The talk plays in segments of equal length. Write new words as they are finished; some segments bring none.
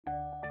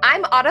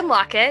I'm Autumn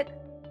Lockett.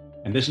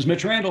 And this is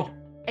Mitch Randall.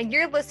 And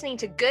you're listening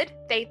to Good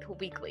Faith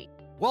Weekly.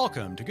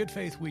 Welcome to Good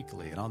Faith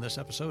Weekly. And on this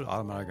episode,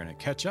 Autumn and I are going to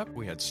catch up.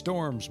 We had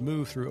storms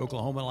move through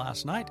Oklahoma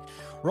last night.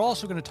 We're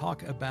also going to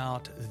talk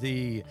about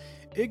the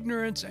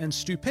ignorance and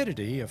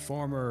stupidity of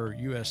former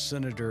U.S.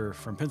 Senator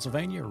from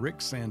Pennsylvania, Rick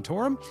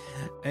Santorum.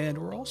 And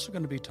we're also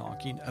going to be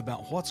talking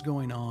about what's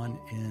going on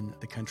in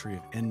the country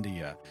of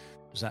India.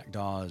 Zach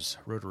Dawes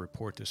wrote a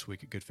report this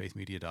week at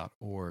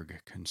goodfaithmedia.org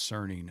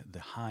concerning the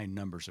high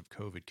numbers of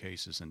COVID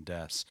cases and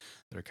deaths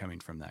that are coming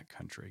from that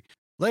country.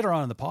 Later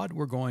on in the pod,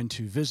 we're going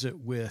to visit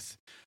with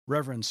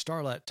Reverend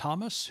Starlette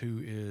Thomas, who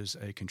is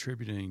a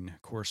contributing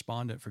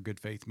correspondent for Good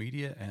Faith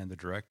Media and the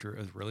director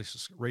of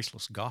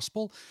Raceless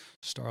Gospel.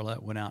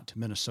 Starlette went out to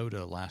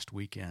Minnesota last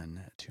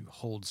weekend to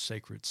hold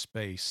sacred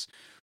space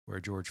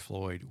where George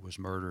Floyd was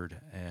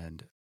murdered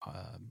and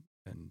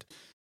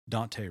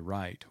Daunte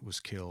Wright was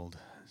killed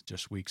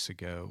just weeks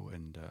ago,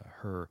 and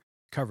her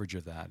coverage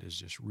of that is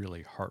just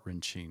really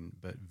heart-wrenching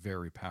but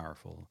very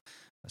powerful.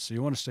 So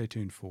you want to stay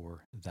tuned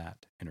for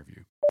that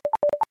interview.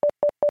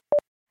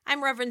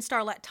 I'm Reverend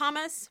Starlette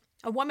Thomas,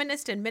 a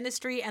womanist in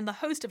ministry and the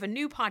host of a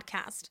new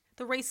podcast,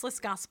 The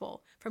Raceless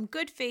Gospel, from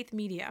Good Faith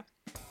Media.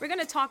 We're going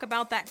to talk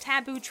about that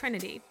taboo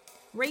trinity,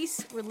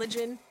 race,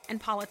 religion, and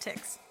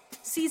politics.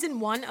 Season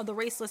 1 of The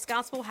Raceless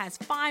Gospel has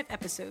 5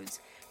 episodes,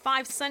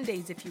 5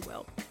 Sundays, if you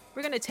will.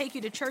 We're going to take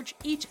you to church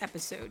each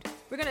episode.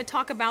 We're going to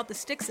talk about the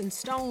sticks and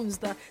stones,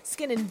 the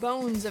skin and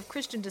bones of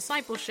Christian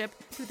discipleship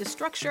through the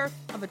structure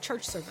of a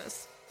church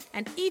service.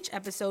 And each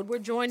episode, we're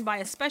joined by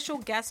a special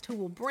guest who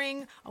will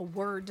bring a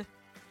word.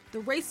 The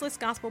Raceless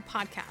Gospel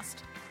Podcast.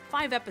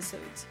 5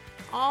 episodes,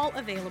 all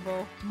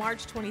available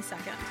March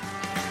 22nd.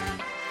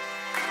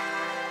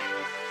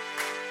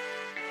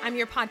 I'm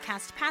your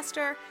podcast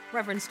pastor,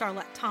 Reverend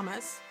Starlette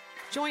Thomas.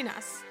 Join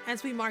us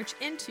as we march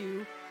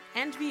into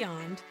and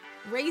beyond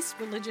race,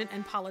 religion,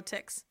 and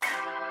politics.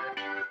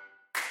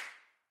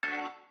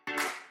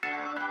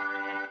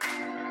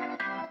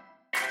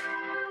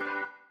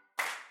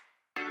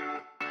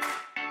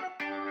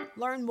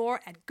 Learn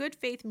more at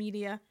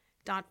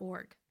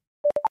goodfaithmedia.org.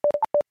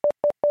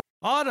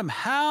 Autumn,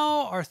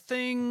 how are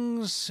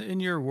things in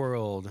your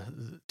world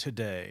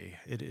today?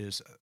 It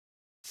is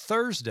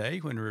Thursday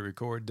when we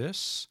record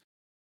this.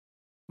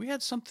 We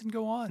had something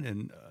go on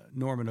in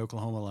Norman,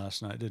 Oklahoma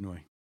last night, didn't we?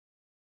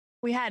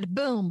 We had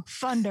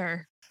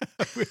thunder.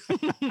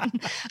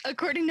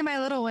 According to my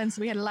little ones,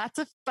 we had lots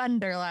of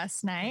thunder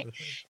last night,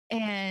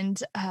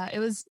 and it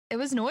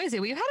was noisy.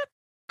 We've had a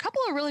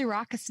couple of really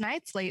raucous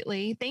nights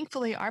lately.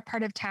 Thankfully, our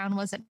part of town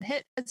wasn't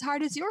hit as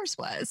hard as yours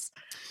was.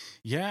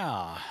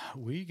 Yeah,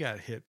 we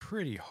got hit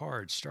pretty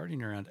hard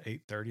starting around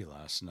 8:30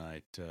 last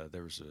night.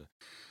 There was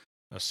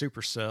a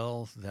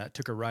supercell that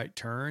took a right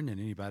turn,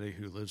 and anybody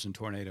who lives in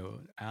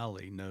Tornado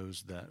Alley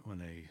knows that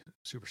when a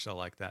supercell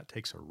like that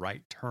takes a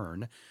right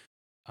turn,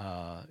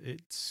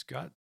 it's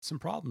got some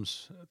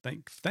problems.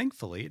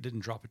 Thankfully, it didn't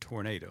drop a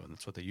tornado, and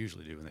that's what they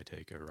usually do when they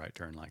take a right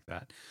turn like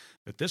that.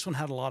 But this one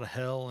had a lot of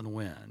hail and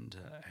wind,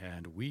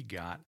 and we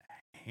got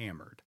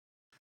hammered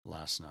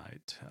last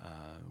night.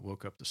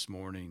 Woke up this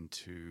morning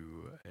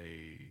to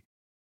a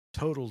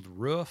totaled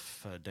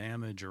roof,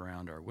 damage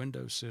around our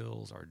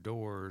windowsills, our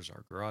doors,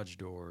 our garage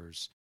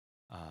doors,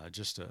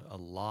 just a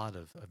lot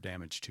of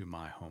damage to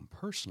my home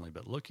personally.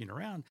 But looking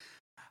around,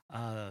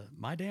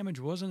 my damage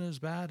wasn't as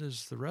bad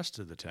as the rest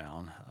of the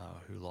town,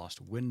 who lost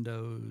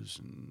windows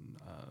and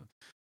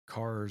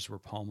cars were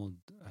pummeled.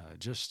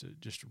 Just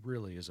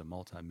really is a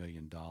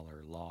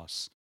multi-million-dollar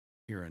loss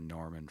here in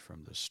Norman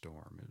from this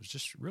storm. It was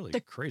just really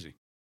crazy.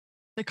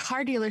 The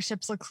car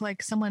dealerships look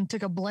like someone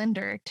took a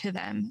blender to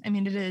them. I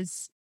mean, it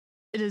is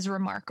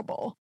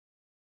remarkable.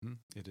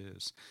 It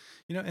is,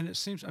 and it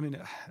seems, I'm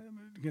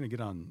going to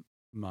get on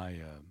my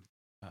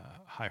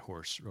high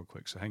horse real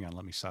quick. So hang on,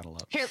 let me saddle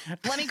up. Here,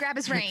 let me grab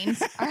his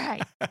reins. All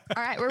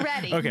right, we're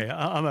ready. Okay,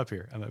 I'm up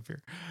here.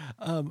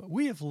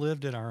 We have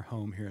lived in our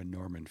home here in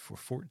Norman for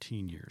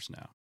 14 years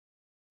now.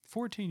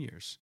 14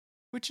 years,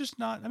 which is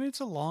not, it's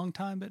a long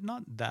time, but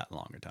not that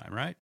long a time,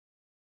 right?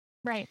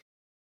 Right.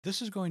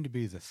 This is going to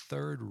be the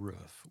 3rd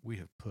roof we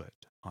have put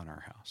on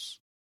our house.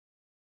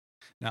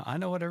 Now, I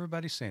know what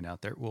everybody's saying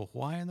out there. Well,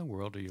 why in the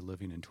world are you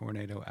living in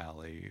Tornado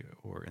Alley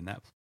or in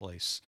that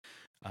place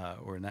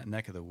or in that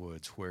neck of the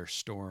woods where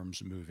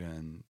storms move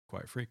in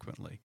quite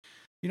frequently?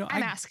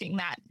 I'm asking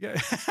that. Yeah.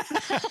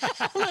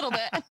 A little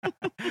bit.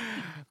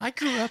 I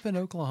grew up in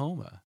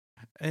Oklahoma,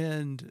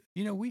 and,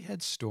 we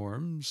had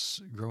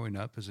storms growing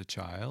up as a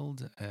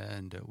child,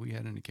 and we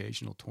had an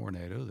occasional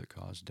tornado that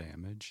caused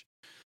damage.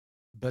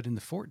 But in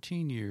the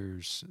 14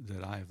 years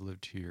that I have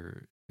lived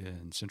here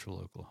in central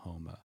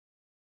Oklahoma,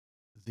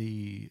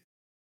 the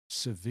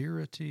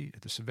severity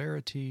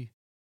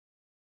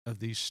of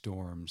these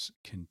storms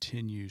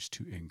continues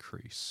to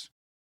increase.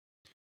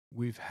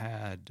 We've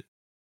had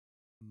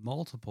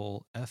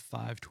multiple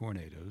F5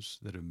 tornadoes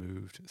that have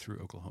moved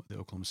through the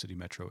Oklahoma City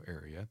metro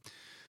area.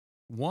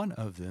 One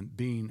of them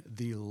being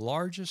the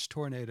largest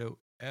tornado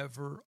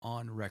ever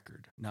on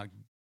record. Now,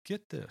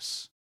 get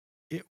this.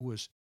 It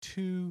was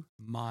 2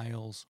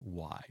 miles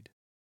wide.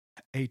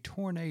 A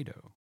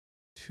tornado,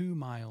 2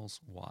 miles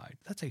wide.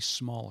 That's a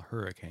small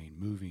hurricane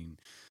moving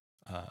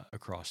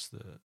across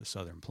the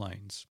southern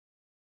plains.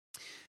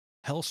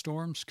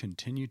 Hailstorms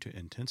continue to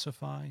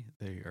intensify.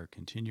 They are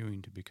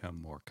continuing to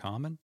become more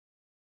common.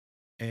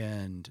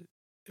 And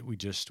we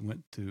just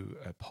went through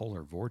a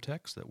polar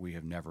vortex that we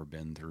have never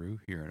been through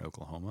here in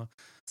Oklahoma.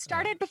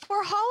 Started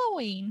before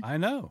Halloween. I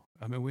know.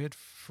 I mean, we had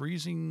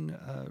freezing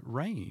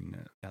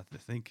rain, I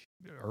think,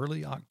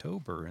 early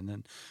October, and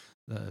then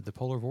the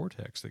polar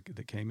vortex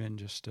that came in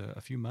just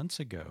a few months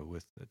ago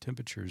with the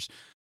temperatures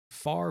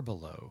far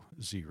below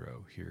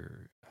zero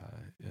here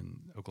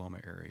in Oklahoma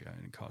area,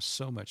 and it caused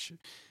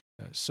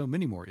so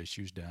many more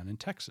issues down in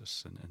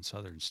Texas and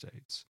southern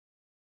states.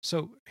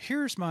 So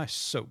here's my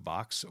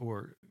soapbox,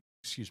 or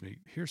excuse me,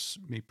 here's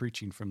me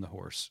preaching from the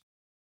horse.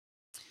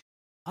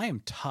 I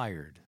am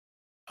tired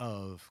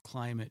of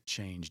climate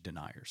change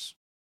deniers.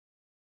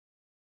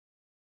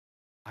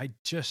 I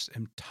just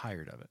am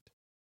tired of it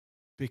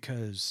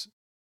because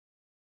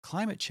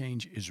climate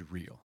change is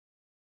real.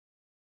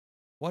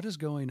 What is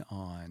going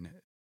on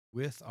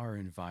with our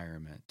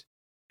environment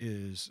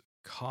is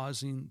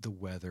causing the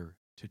weather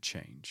to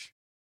change.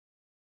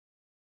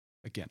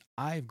 Again,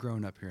 I've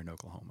grown up here in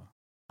Oklahoma.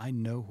 I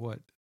know what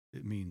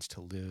it means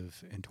to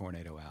live in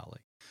Tornado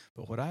Alley.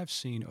 But what I've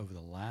seen over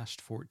the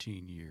last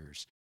 14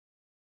 years,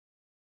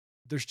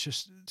 there's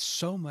just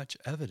so much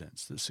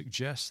evidence that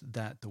suggests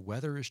that the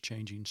weather is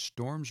changing,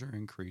 storms are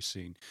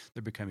increasing,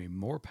 they're becoming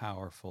more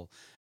powerful,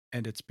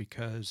 and it's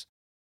because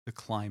the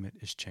climate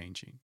is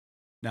changing.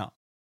 Now,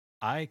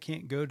 I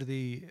can't go to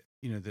the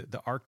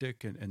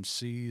Arctic and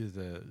see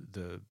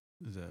the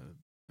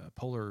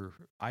polar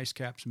ice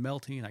caps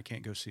melting. I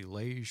can't go see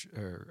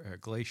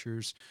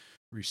glaciers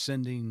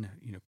rescinding,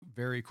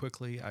 very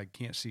quickly. I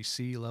can't see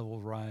sea level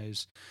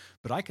rise,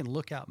 but I can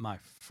look out my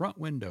front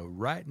window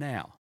right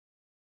now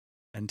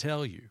and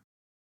tell you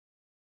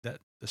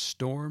that the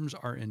storms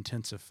are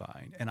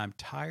intensifying, and I'm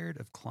tired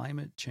of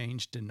climate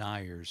change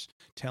deniers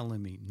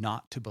telling me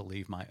not to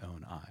believe my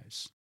own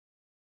eyes.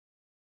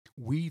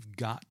 We've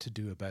got to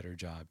do a better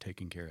job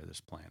taking care of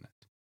this planet.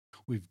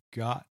 We've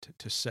got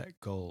to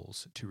set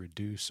goals to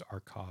reduce our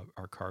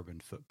carbon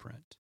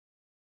footprint.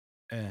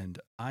 And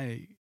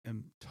I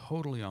am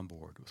totally on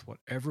board with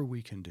whatever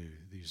we can do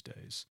these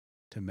days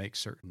to make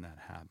certain that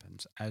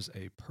happens. As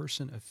a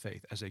person of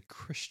faith, as a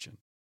Christian,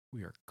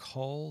 we are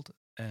called,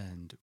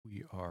 and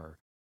we are,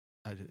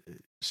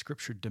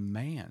 Scripture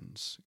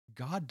demands,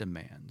 God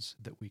demands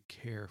that we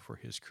care for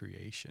his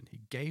creation.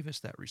 He gave us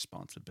that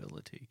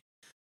responsibility.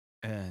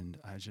 And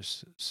I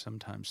just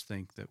sometimes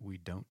think that we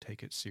don't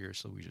take it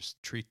seriously. We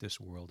just treat this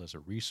world as a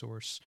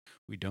resource.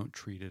 We don't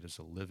treat it as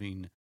a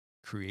living,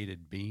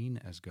 created being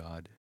as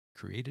God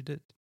created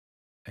it.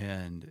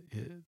 And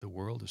the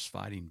world is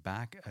fighting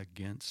back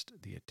against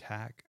the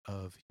attack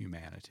of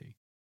humanity.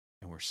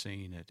 And we're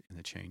seeing it in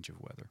the change of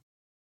weather.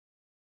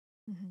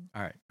 Mhm.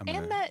 All right, I'm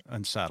going to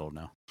unsaddle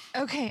now.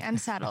 Okay,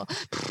 unsaddle.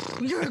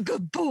 You're a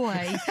good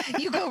boy.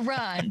 You go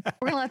run.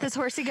 We're going to let this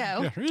horsey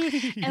go.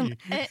 And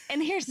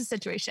here's the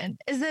situation,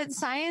 is that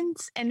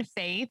science and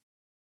faith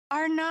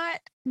are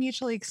not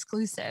mutually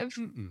exclusive.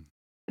 Mm-mm.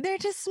 They're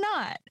just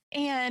not.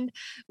 And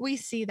we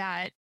see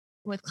that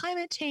with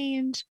climate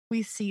change.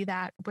 We see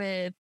that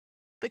with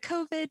the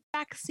COVID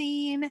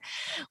vaccine.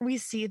 We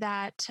see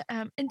that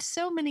in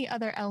so many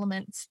other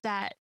elements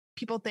that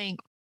people think,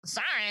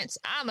 science,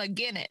 I'm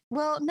against it.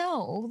 Well,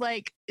 no,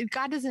 like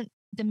God doesn't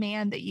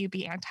demand that you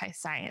be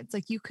anti-science.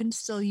 Like you can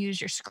still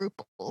use your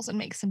scruples and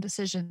make some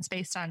decisions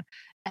based on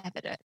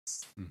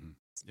evidence. Mm-hmm.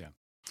 Yeah.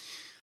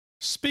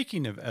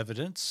 Speaking of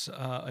evidence,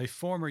 a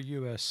former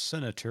U.S.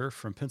 senator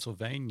from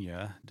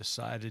Pennsylvania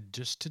decided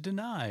just to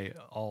deny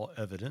all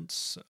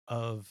evidence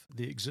of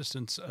the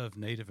existence of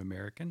Native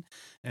American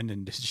and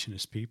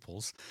indigenous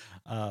peoples.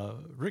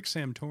 Rick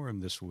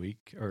Santorum this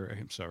week,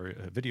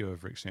 a video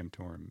of Rick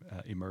Santorum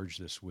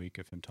emerged this week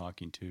of him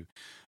talking to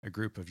a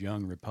group of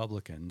young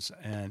Republicans.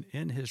 And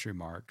in his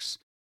remarks,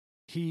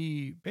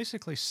 he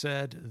basically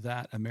said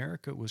that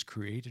America was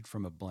created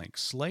from a blank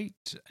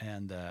slate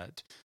and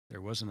that there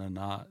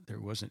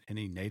wasn't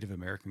any Native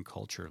American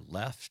culture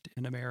left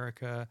in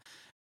America,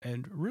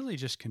 and really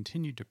just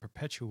continued to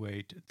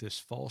perpetuate this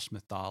false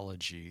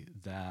mythology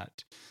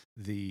that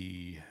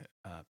the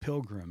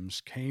pilgrims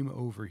came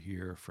over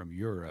here from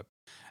Europe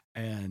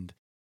and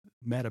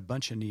met a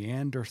bunch of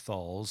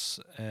Neanderthals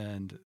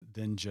and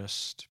then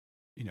just,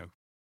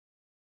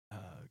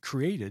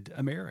 created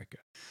America.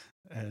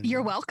 And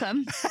You're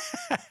welcome.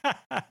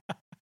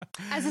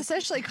 As a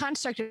socially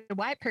constructed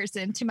white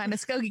person to my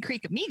Muskogee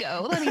Creek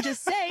amigo, let me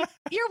just say,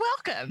 you're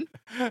welcome.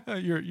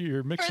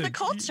 You're mixing for the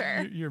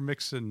culture. You're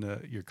mixing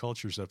your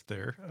cultures up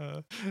there,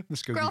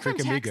 Muskogee Girl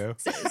Creek from amigo.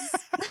 Texas.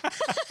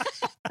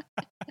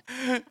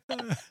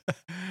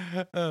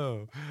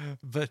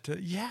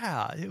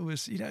 Yeah, it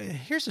was.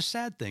 Here's the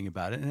sad thing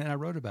about it, and I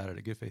wrote about it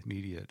at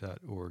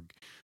goodfaithmedia.org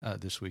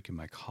this week in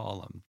my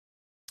column.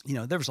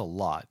 There was a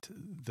lot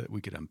that we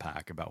could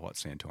unpack about what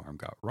Santorum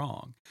got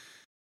wrong.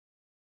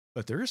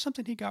 But there is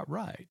something he got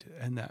right,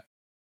 and that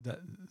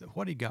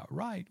what he got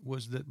right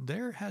was that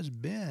there has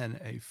been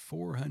a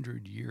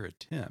 400-year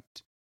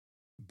attempt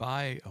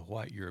by a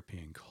white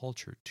European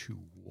culture to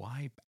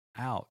wipe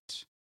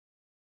out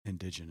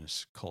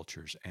indigenous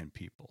cultures and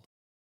people.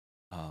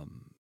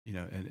 And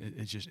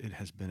it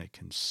has been a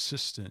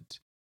consistent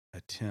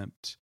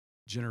attempt,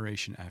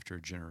 generation after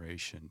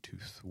generation, to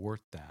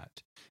thwart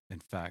that. In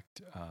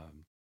fact,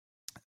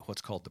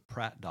 what's called the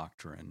Pratt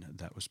Doctrine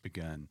that was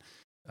begun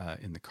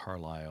in the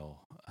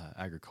Carlisle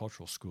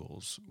agricultural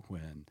schools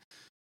when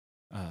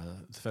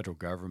the federal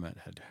government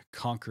had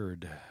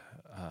conquered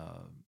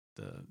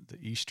the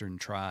eastern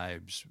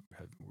tribes,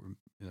 were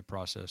in the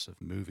process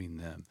of moving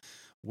them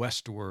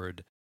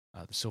westward.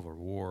 The Civil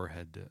War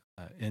had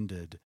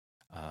ended,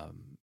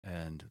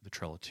 and the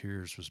Trail of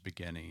Tears was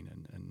beginning,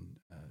 and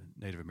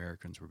Native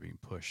Americans were being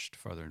pushed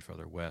farther and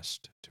farther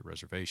west to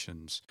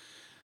reservations.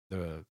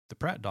 The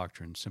Pratt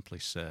Doctrine simply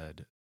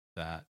said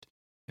that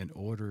in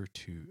order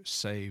to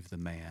save the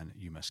man,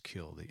 you must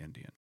kill the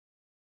Indian.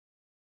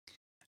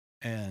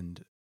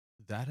 And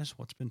that is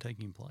what's been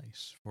taking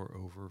place for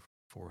over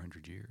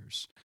 400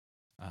 years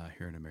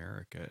here in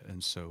America.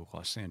 And so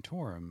while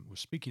Santorum was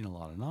speaking a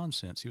lot of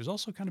nonsense, he was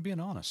also kind of being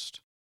honest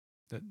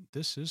that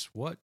this is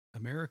what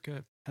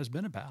America has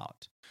been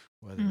about,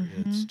 whether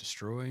it's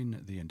destroying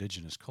the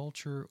indigenous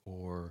culture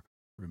or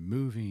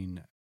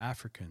removing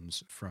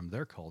Africans from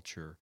their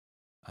culture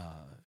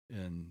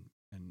and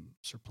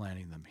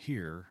supplanting them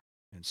here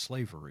in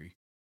slavery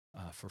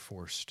for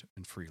forced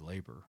and free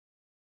labor.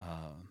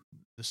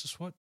 This is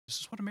what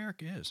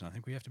America is, and I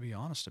think we have to be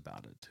honest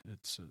about it.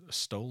 It's a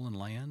stolen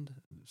land.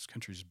 This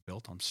country's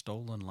built on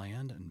stolen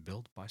land and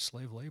built by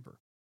slave labor.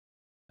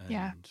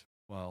 And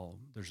while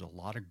there's a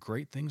lot of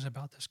great things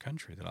about this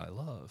country that I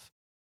love,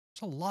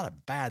 there's a lot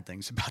of bad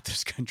things about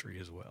this country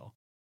as well.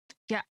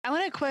 Yeah, I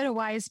want to quote a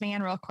wise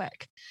man real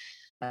quick.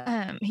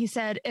 He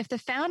said, if the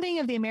founding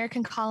of the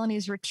American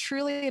colonies were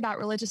truly about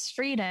religious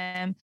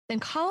freedom, then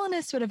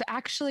colonists would have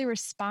actually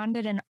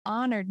responded and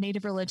honored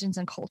Native religions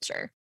and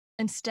culture.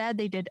 Instead,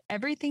 they did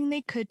everything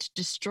they could to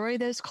destroy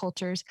those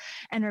cultures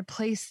and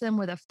replace them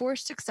with a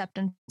forced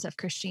acceptance of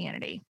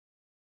Christianity.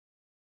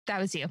 That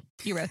was you.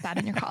 You wrote that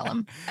in your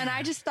column. And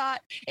I just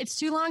thought it's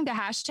too long to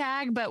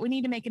hashtag, but we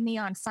need to make a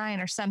neon sign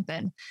or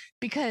something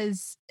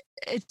because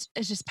it's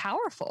just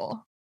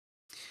powerful.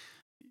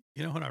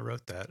 You know, when I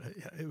wrote that,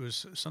 it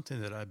was something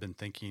that I've been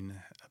thinking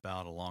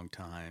about a long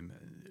time,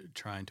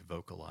 trying to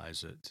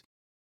vocalize it.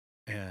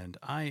 And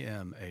I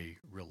am a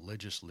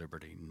religious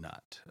liberty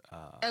nut.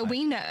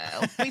 We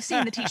know. We've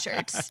seen the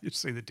T-shirts. You've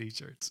seen the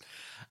T-shirts.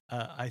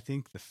 I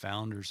think the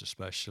founders,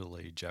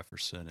 especially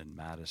Jefferson and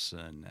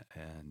Madison,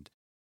 and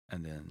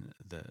then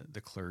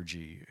the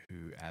clergy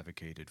who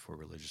advocated for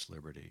religious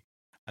liberty,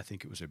 I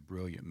think it was a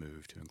brilliant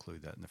move to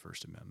include that in the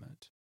First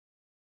Amendment.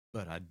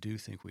 But I do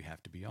think we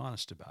have to be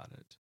honest about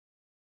it.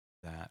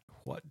 That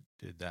what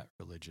did that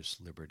religious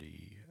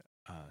liberty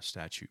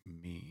statute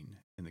mean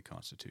in the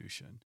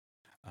Constitution?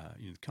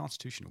 The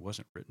Constitution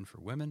wasn't written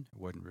for women,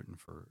 it wasn't written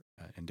for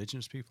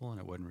indigenous people, and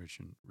it wasn't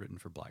written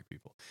for black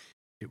people.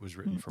 It was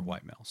written for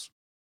white males.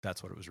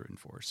 That's what it was written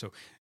for. So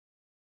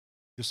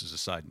this is a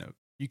side note.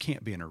 You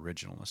can't be an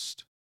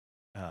originalist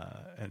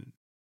and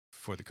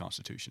for the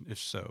Constitution. If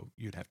so,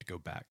 you'd have to go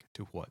back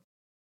to what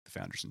the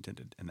founders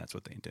intended, and that's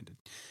what they intended.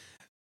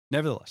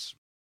 Nevertheless,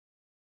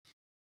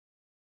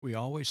 we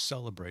always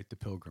celebrate the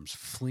Pilgrims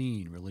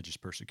fleeing religious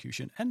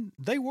persecution, and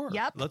they were.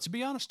 Yep. Let's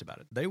be honest about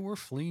it. They were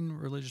fleeing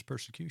religious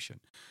persecution.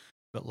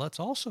 But let's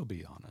also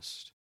be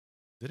honest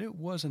that it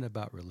wasn't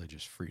about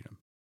religious freedom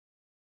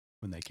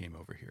when they came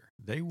over here.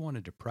 They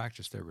wanted to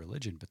practice their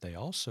religion, but they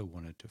also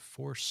wanted to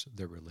force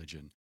their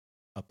religion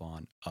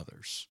upon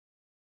others.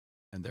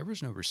 And there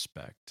was no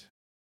respect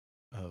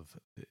of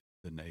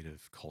the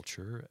native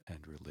culture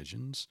and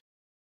religions.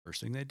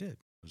 First thing they did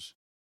was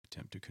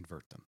attempt to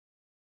convert them.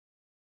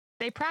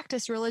 They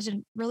practice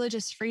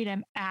religious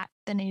freedom at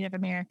the Native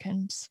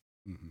Americans.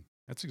 Mm-hmm.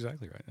 That's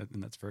exactly right,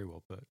 and that's very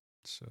well put.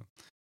 So,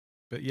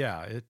 but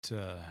yeah, it's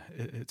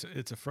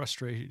a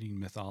frustrating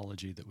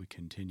mythology that we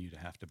continue to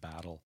have to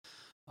battle,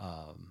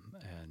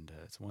 and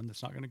it's one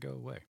that's not going to go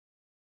away.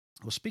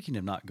 Well, speaking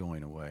of not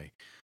going away,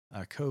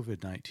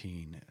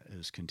 COVID-19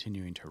 is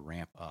continuing to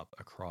ramp up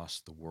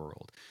across the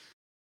world.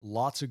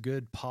 Lots of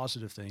good,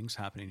 positive things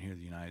happening here in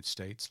the United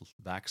States.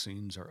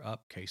 Vaccines are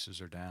up,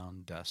 cases are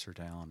down, deaths are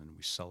down, and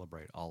we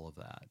celebrate all of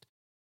that,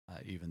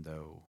 even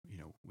though,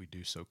 we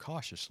do so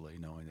cautiously,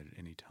 knowing that at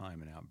any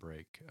time an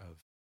outbreak of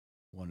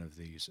one of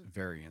these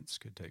variants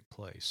could take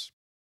place.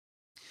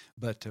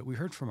 But we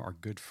heard from our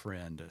good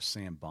friend,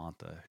 Sam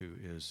Bantha, who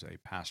is a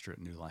pastor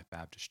at New Life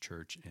Baptist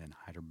Church in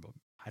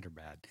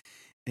Hyderabad,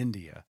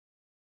 India,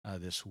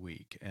 this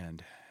week.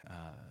 And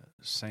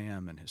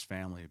Sam and his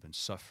family have been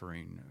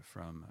suffering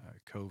from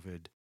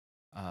COVID.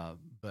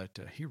 But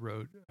he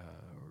wrote,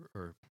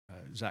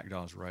 Zach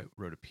Dawes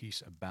wrote a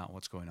piece about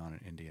what's going on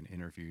in India and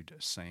interviewed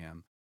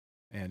Sam.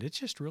 And it's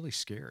just really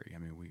scary. I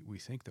mean, we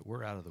think that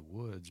we're out of the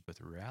woods, but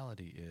the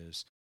reality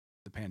is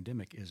the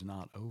pandemic is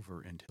not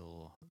over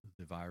until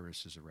the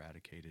virus is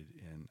eradicated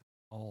in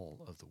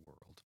all of the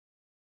world.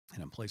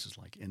 And in places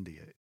like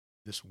India,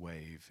 this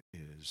wave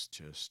is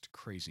just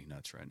crazy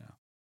nuts right now.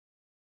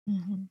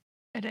 Mhm.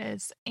 It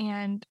is.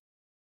 And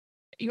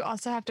you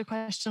also have to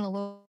question a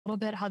little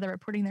bit how they're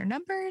reporting their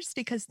numbers,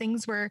 because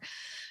things were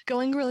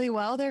going really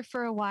well there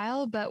for a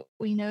while, but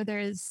we know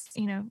there's,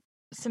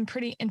 some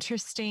pretty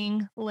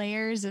interesting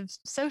layers of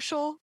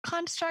social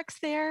constructs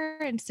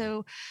there. And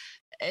so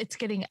it's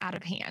getting out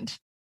of hand.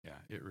 Yeah,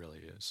 it really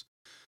is.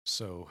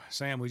 So,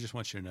 Sam, we just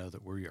want you to know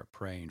that we are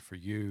praying for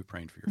you,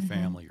 praying for your Mhm.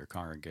 family, your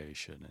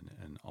congregation,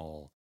 and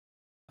all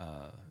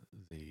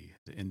the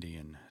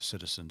Indian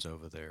citizens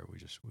over there. We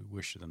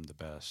wish them the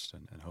best,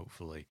 and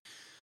hopefully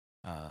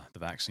the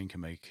vaccine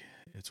can make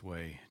its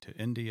way to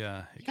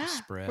India. It can Yeah.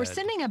 spread. We're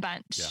sending a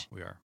bunch. Yeah,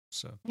 we are.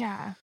 So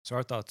Yeah.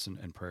 our thoughts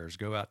and prayers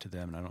go out to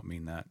them, and I don't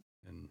mean that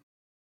in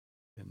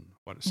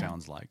what it No.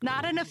 sounds like.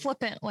 Not in a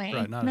flippant way.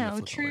 Right, not in a No,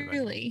 flippant way, but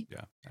truly.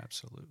 yeah,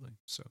 absolutely.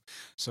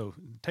 So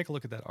take a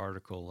look at that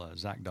article.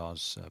 Zach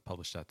Dawes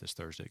published that this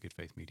Thursday at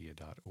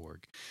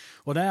goodfaithmedia.org.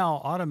 Well, now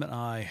Autumn and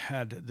I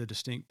had the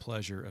distinct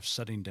pleasure of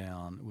sitting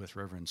down with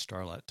Reverend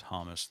Starlette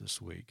Thomas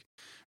this week.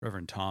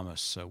 Reverend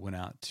Thomas went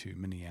out to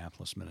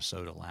Minneapolis,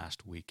 Minnesota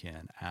last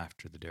weekend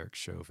after the Derek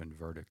Chauvin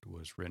verdict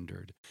was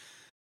rendered,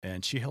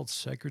 and she held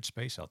sacred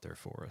space out there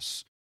for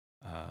us.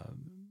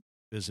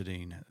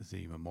 Visiting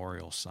the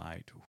memorial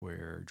site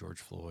where George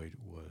Floyd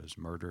was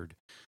murdered,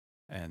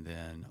 and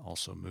then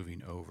also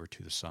moving over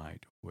to the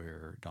site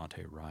where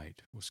Daunte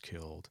Wright was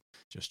killed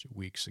just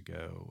weeks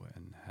ago,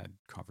 and had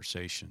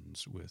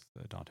conversations with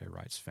Daunte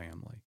Wright's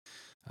family.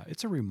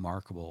 It's a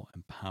remarkable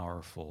and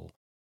powerful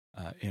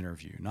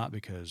interview, not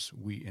because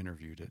we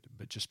interviewed it,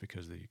 but just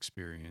because of the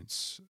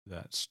experience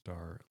that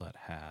Starlette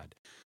had.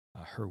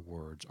 Her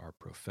words are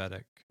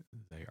prophetic,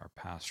 they are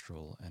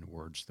pastoral, and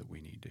words that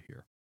we need to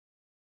hear.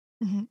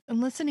 Mhm. And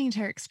listening to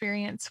her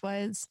experience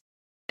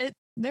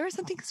there was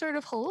something sort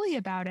of holy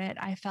about it.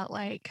 I felt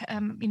like,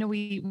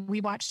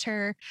 we watched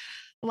her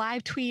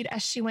live tweet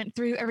as she went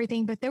through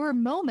everything, but there were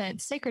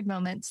moments, sacred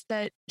moments,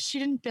 that she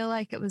didn't feel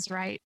like it was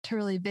right to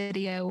really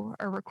video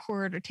or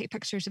record or take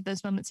pictures of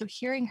those moments. So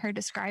hearing her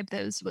describe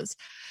those was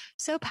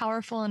so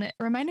powerful. And it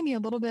reminded me a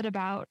little bit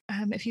about,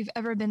 if you've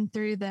ever been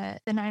through the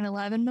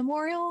 9/11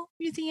 Memorial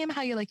Museum,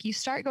 how you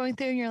start going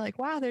through and you're like,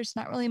 wow, there's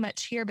not really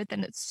much here, but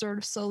then it sort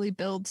of slowly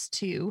builds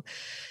to,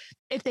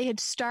 if they had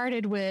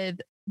started with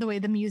the way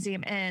the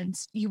museum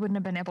ends, you wouldn't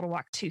have been able to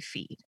walk 2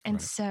 feet. And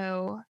Right.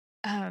 so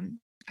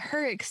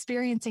her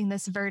experiencing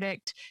this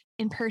verdict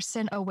in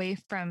person away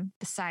from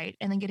the site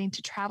and then getting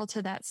to travel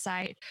to that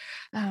site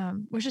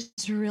was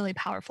just really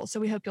powerful. So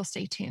we hope you'll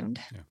stay tuned.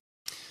 Yeah.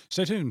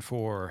 Stay tuned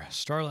for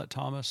Starlette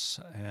Thomas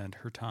and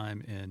her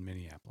time in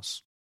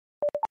Minneapolis.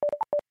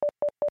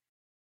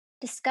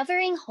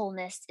 Discovering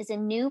Wholeness is a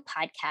new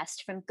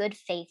podcast from Good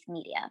Faith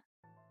Media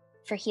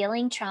for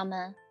healing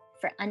trauma,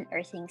 for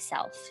unearthing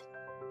self.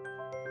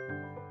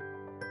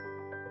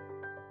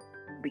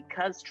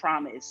 Because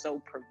trauma is so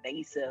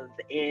pervasive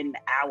in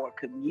our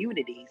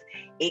communities,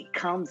 it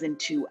comes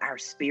into our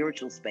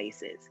spiritual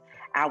spaces,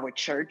 our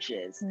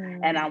churches.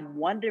 And I'm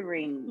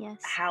wondering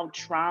how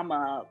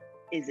trauma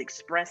is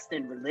expressed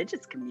in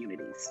religious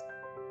communities.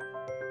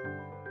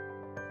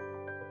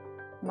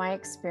 My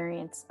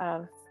experience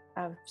of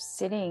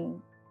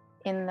sitting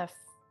in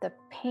the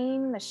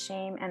pain, the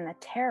shame, and the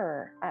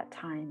terror at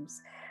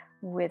times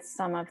with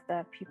some of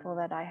the people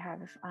that I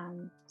have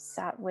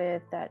sat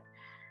with that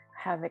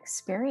have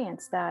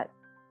experienced that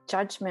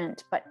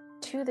judgment, but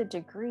to the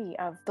degree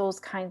of those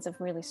kinds of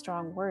really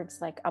strong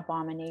words like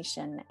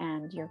abomination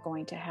and you're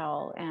going to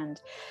hell. And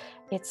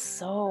it's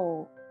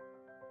so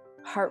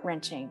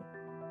heart-wrenching.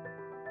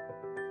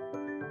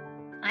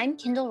 I'm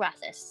Kendall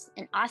Rothis,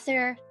 an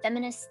author,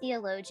 feminist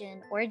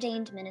theologian,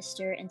 ordained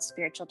minister, and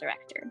spiritual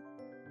director.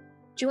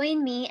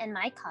 Join me and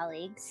my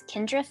colleagues,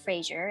 Kendra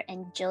Frazier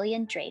and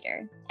Jillian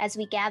Drader, as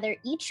we gather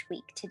each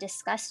week to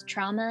discuss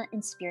trauma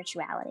and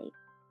spirituality,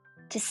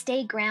 to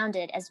stay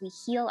grounded as we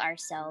heal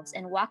ourselves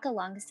and walk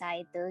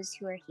alongside those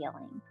who are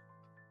healing.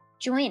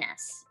 Join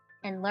us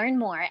and learn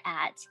more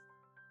at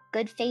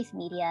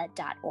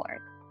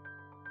goodfaithmedia.org.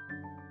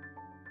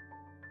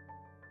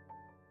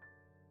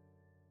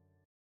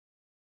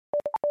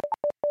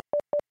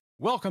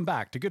 Welcome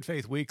back to Good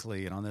Faith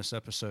Weekly. And on this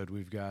episode,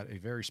 we've got a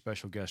very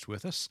special guest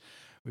with us.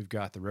 We've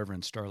got the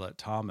Reverend Starlette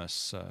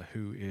Thomas,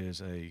 who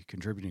is a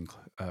contributing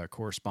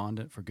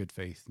correspondent for Good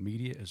Faith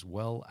Media, as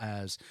well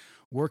as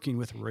working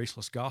with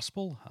Raceless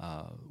Gospel,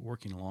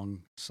 working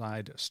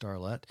alongside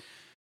Starlette.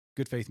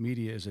 Good Faith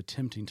Media is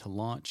attempting to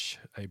launch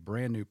a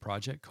brand new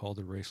project called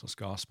the Raceless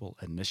Gospel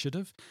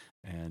Initiative,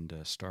 and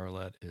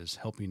Starlette is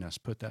helping us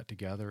put that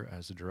together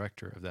as the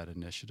director of that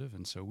initiative.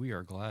 And so we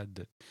are glad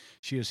that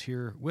she is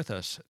here with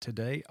us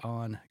today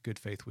on Good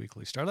Faith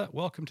Weekly. Starlette,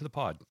 welcome to the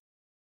pod.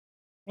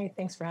 Hey,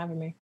 thanks for having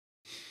me.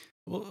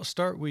 Well,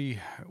 we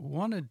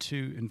wanted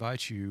to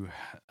invite you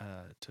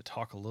to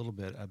talk a little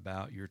bit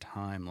about your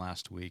time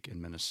last week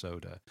in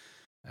Minnesota.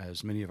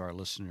 As many of our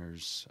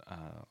listeners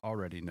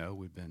already know,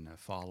 we've been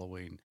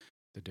following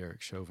the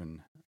Derek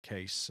Chauvin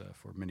case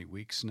for many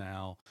weeks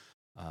now.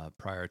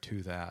 Prior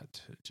to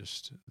that,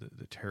 just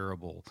the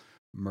terrible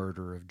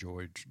murder of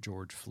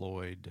George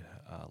Floyd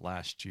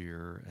last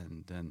year,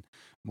 and then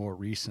more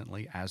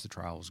recently, as the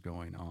trial was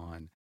going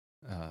on,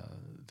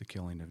 the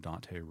killing of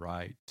Daunte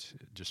Wright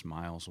just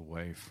miles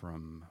away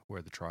from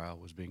where the trial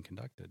was being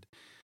conducted.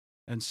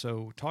 And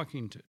so,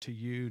 talking to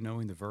you,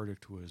 knowing the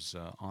verdict was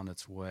on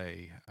its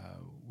way,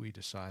 we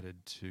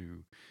decided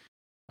to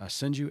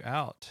send you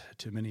out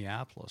to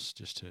Minneapolis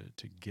just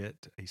to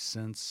get a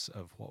sense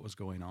of what was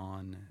going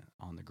on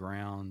the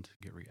ground,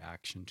 get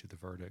reaction to the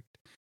verdict.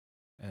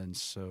 And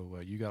so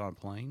you got on a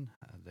plane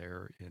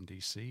there in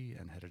D.C.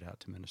 and headed out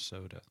to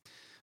Minnesota.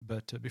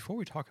 But before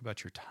we talk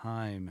about your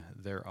time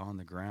there on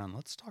the ground,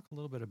 let's talk a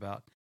little bit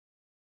about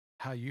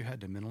how you had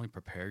to mentally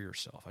prepare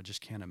yourself. I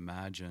just can't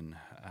imagine,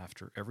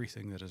 after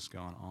everything that has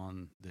gone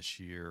on this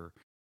year,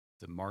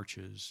 the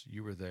marches,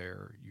 you were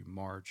there, you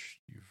marched,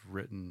 you've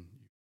written,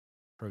 you've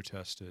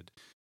protested,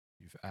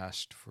 you've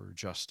asked for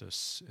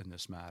justice in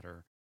this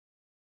matter.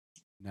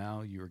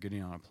 Now you are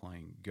getting on a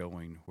plane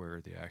going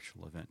where the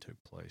actual event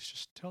took place.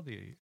 Just tell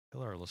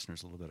our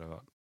listeners a little bit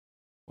about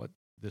what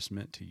this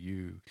meant to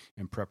you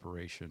in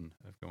preparation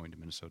of going to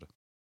Minnesota.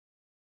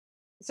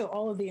 So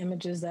all of the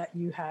images that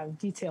you have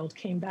detailed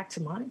came back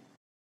to mind.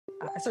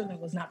 I certainly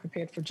was not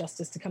prepared for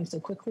justice to come so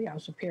quickly. I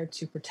was prepared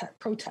to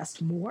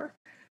protest more.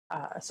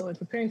 So in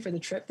preparing for the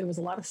trip, there was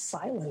a lot of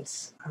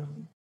silence.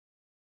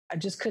 I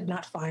just could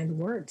not find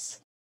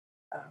words.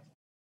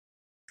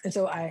 And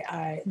so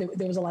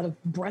there was a lot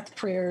of breath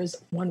prayers,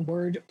 one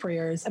word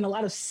prayers, and a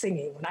lot of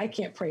singing. When I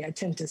can't pray, I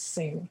tend to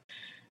sing.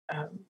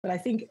 But I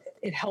think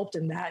it helped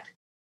in that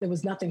there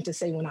was nothing to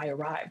say when I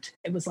arrived.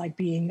 It was like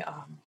being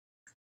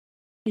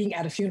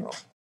at a funeral,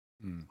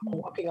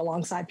 walking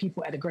alongside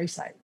people at a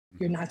gravesite.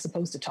 You're not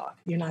supposed to talk.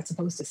 You're not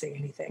supposed to say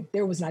anything.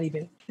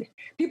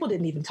 People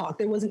didn't even talk.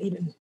 There wasn't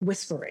even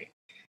whispering.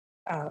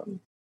 And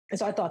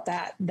so I thought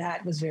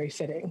that was very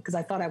fitting, because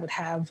I thought I would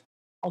have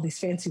all these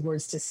fancy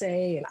words to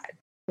say, and I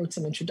wrote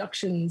some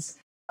introductions,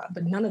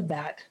 but none of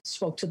that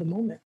spoke to the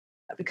moment.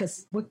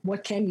 Because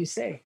what can you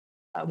say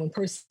when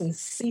persons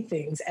see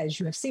things as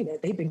you have seen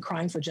it? They've been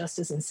crying for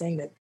justice and saying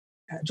that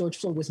George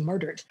Floyd was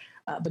murdered,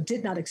 but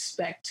did not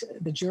expect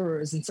the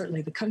jurors and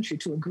certainly the country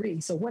to agree.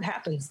 So what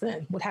happens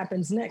then? What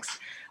happens next?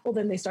 Well,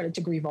 then they started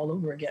to grieve all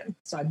over again.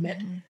 So I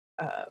met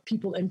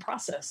people in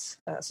process.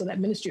 So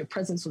that ministry of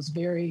presence was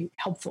very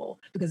helpful,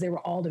 because they were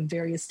all in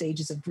various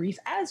stages of grief,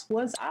 as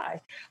was I.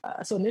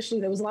 So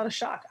initially there was a lot of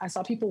shock. I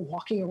saw people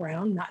walking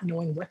around not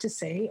knowing what to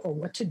say or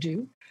what to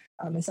do.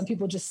 And some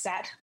people just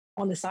sat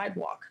on the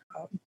sidewalk.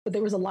 But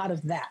there was a lot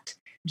of that,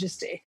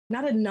 just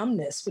not a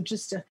numbness, but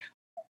just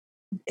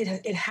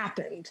it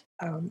happened.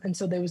 And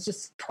so there was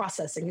just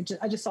processing.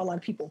 I just saw a lot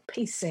of people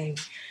pacing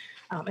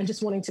and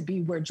just wanting to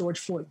be where George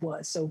Floyd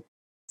was. So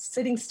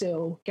sitting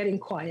still, getting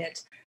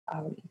quiet,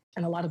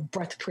 and a lot of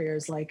breath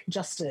prayers like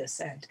justice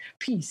and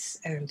peace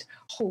and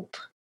hope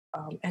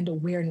and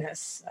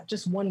awareness,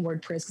 just one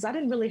word prayers, because I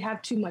didn't really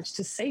have too much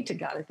to say to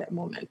God at that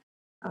moment.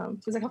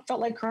 Because I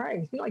felt like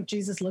crying, like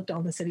Jesus looked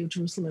on the city of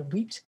Jerusalem and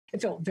wept.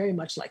 It felt very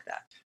much like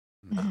that.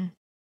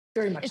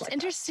 Very much. It's like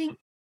interesting.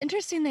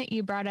 Interesting that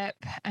you brought up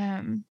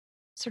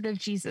sort of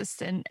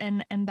Jesus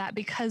and that,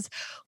 because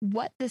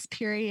what this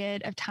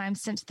period of time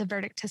since the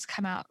verdict has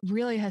come out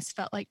really has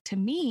felt like to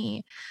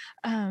me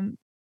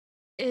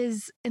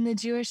is in the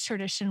Jewish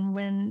tradition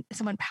when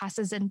someone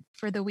passes in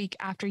for the week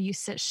after you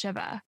sit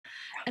Shiva.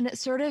 And it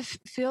sort of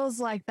feels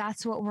like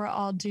that's what we're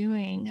all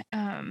doing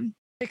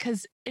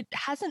because it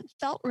hasn't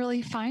felt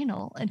really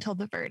final until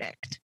the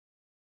verdict.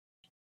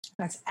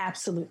 That's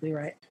absolutely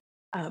right.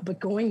 But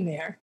going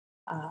there,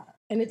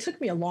 and it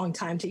took me a long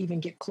time to even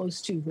get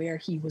close to where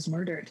he was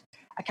murdered.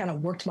 I kind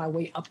of worked my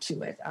way up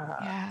to it.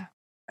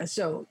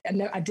 So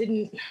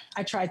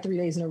I tried 3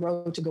 days in a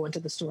row to go into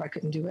the store. I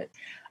couldn't do it.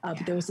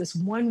 But there was this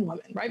one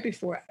woman right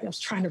before I was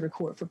trying to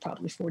record for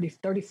probably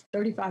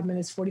 35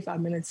 minutes,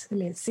 45 minutes. I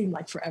mean, it seemed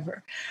like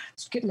forever. I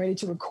was getting ready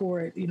to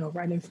record,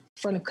 right in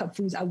front of Cup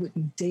Foods. I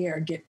wouldn't dare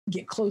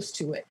get close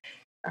to it.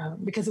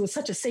 Because it was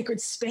such a sacred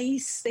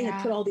space. They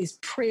had put all these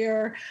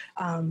prayers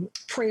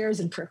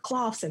and prayer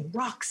cloths and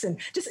rocks, and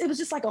it was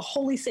just like a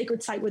holy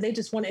sacred site where they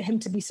just wanted him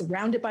to be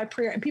surrounded by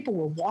prayer, and people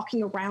were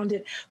walking around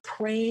it,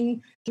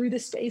 praying through the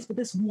space. But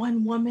this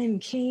one woman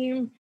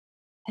came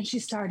and she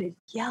started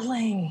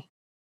yelling.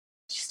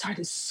 She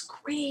started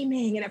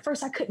screaming. And at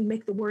first I couldn't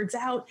make the words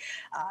out.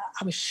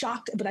 I was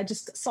shocked, but I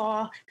just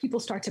saw people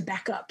start to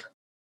back up,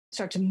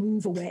 start to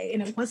move away.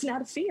 And it wasn't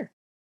out of fear.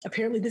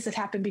 Apparently this had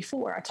happened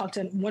before. I talked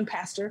to one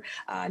pastor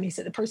and he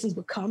said the persons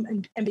would come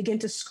and begin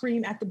to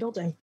scream at the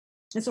building.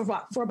 And so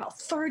for about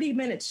 30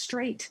 minutes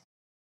straight,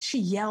 she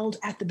yelled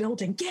at the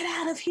building, "Get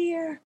out of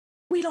here.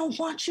 We don't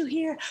want you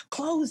here.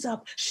 Close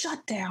up,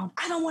 shut down.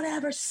 I don't want to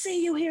ever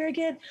see you here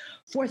again,"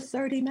 for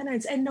 30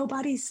 minutes. And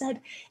nobody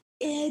said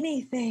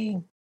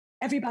anything.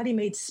 Everybody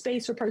made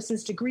space for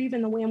persons to grieve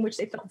in the way in which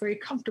they felt very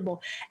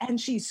comfortable.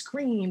 And she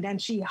screamed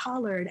and she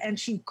hollered and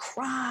she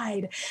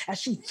cried as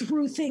she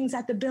threw things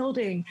at the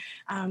building.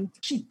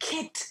 She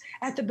kicked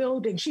at the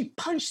building. She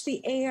punched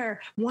the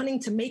air, wanting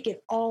to make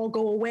it all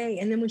go away.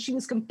 And then when she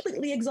was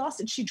completely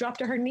exhausted, she dropped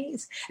to her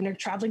knees and her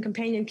traveling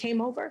companion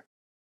came over,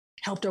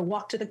 helped her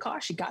walk to the car.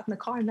 She got in the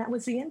car and that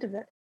was the end of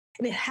it.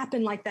 And it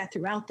happened like that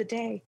throughout the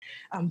day.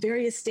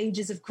 Various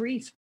stages of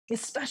grief,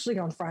 especially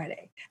on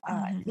Friday,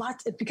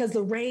 lots because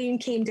the rain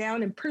came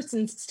down and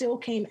persons still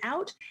came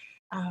out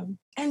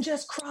and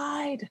just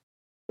cried.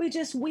 We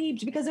just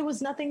wept because there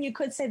was nothing you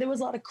could say. There was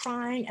a lot of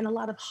crying and a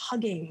lot of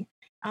hugging,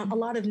 a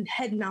lot of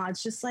head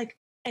nods, just like,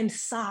 and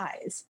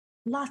sighs,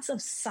 lots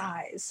of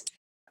sighs.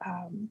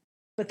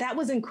 But that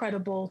was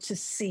incredible to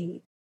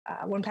see.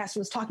 One pastor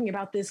was talking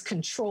about this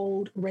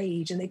controlled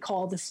rage, and they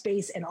called the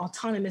space an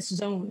autonomous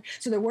zone.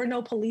 So there were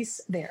no police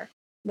there.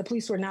 The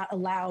police were not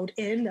allowed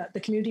in. The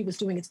community was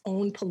doing its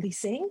own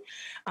policing.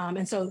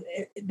 And so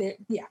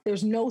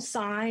there's no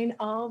sign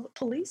of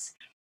police.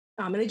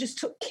 And they just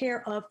took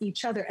care of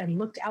each other and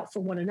looked out for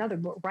one another.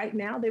 But right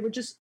now, they were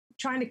just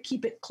trying to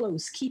keep it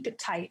close, keep it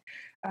tight.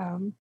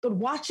 But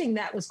watching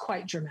that was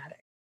quite dramatic,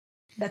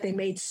 that they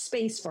made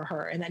space for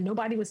her and that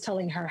nobody was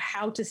telling her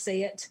how to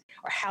say it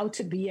or how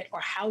to be it or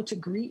how to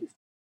grieve.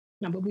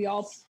 But we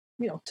all,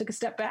 took a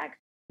step back.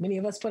 Many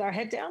of us put our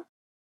head down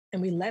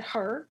and we let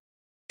her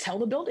tell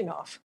the building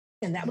off.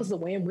 And that was the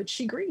way in which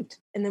she grieved.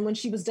 And then when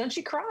she was done,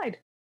 she cried,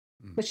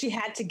 but she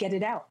had to get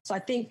it out. So I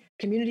think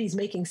communities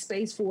making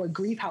space for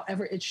grief,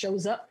 however it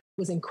shows up,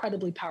 was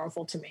incredibly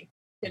powerful to me.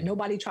 That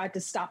nobody tried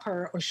to stop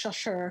her or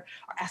shush her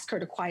or ask her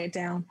to quiet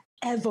down.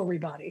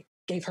 Everybody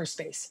gave her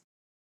space.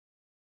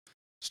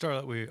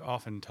 Starlet, we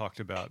often talked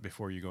about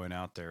before you going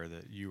out there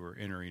that you were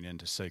entering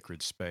into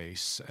sacred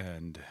space.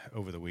 And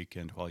over the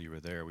weekend while you were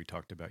there, we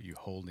talked about you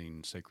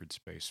holding sacred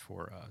space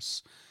for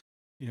us.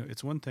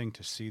 It's one thing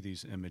to see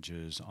these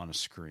images on a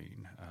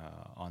screen,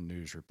 on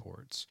news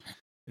reports.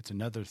 It's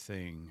another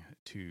thing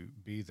to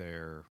be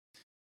there,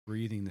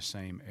 breathing the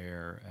same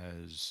air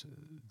as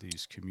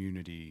these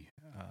community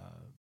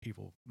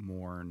people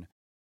mourn,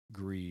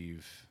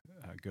 grieve,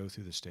 go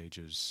through the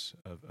stages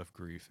of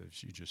grief,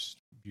 as you just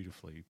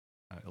beautifully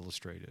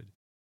illustrated.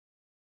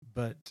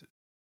 But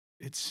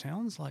it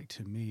sounds like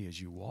to me, as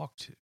you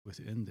walked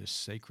within this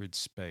sacred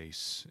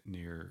space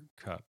near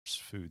Cups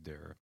Food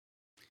there,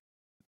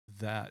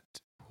 that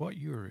what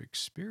you were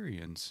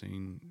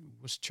experiencing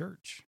was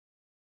church.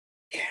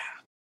 Yeah.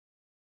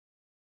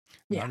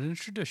 Not in a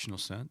traditional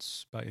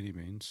sense by any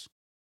means,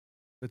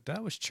 but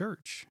that was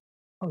church.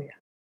 Oh, yeah.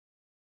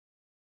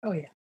 Oh,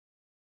 yeah.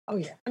 Oh,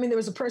 yeah. I mean, there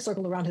was a prayer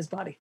circle around his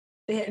body.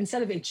 They had,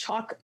 instead of a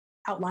chalk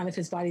outline of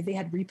his body, they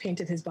had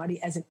repainted his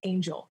body as an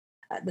angel.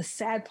 The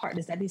sad part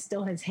is that he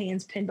still has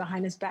hands pinned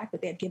behind his back,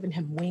 but they had given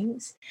him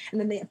wings.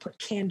 And then they had put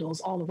candles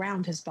all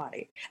around his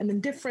body. And then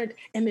different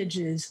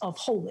images of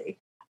holy,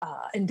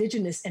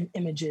 indigenous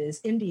images,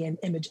 Indian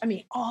image. I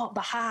mean, all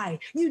Baha'i,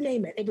 you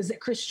name it. It was a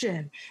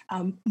Christian,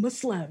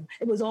 Muslim.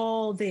 It was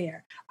all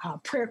there.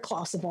 Prayer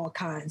cloths of all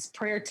kinds,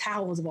 prayer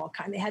towels of all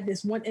kinds. They had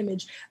this one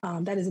image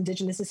that is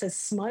indigenous. It says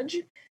smudge.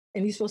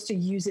 And he's supposed to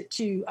use it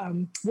to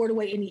ward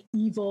away any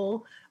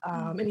evil,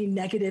 any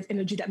negative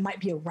energy that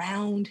might be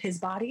around his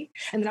body.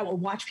 And then I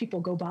would watch people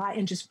go by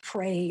and just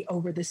pray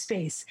over the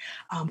space,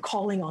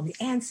 calling on the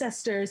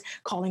ancestors,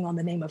 calling on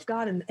the name of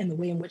God and the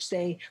way in which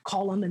they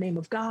call on the name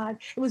of God.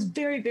 It was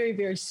very, very,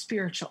 very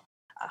spiritual,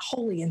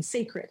 holy and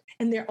sacred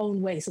in their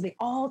own way. So they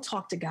all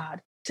talked to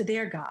God, to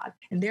their God,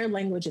 in their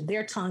language, in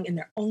their tongue, in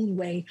their own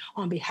way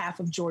on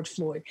behalf of George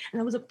Floyd. And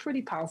that was a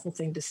pretty powerful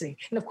thing to see.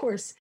 And of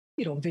course,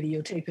 you don't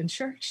videotape in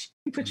church.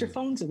 You put your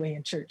phones away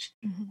in church.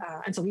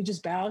 And so we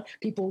just bowed.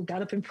 People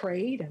got up and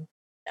prayed and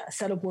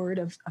said a word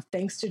of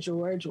thanks to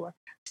George or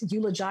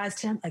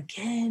eulogized him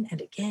again and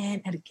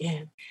again and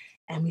again.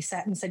 And we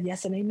sat and said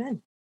yes and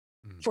amen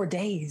for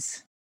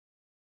days.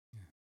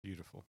 Yeah,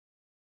 beautiful.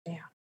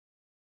 Yeah.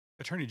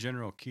 Attorney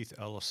General Keith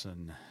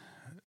Ellison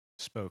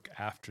spoke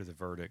after the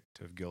verdict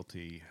of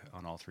guilty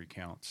on all three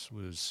counts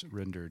was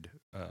rendered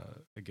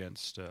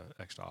against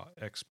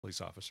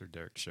ex-police officer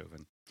Derek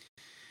Chauvin.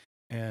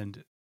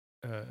 And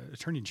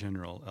Attorney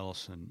General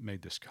Ellison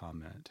made this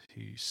comment.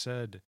 He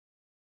said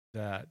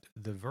that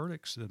the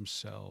verdicts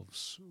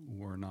themselves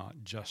were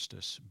not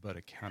justice, but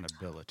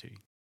accountability.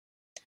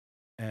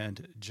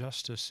 And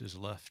justice is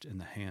left in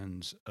the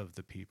hands of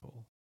the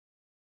people.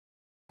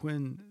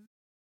 When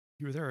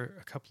you were there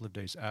a couple of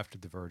days after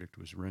the verdict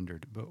was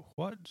rendered, but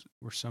what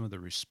were some of the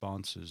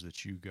responses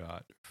that you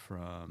got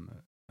from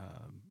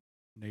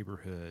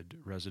neighborhood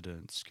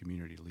residents,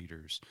 community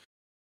leaders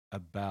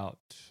about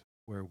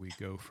where we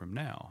go from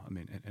now? I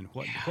mean, and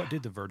what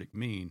did the verdict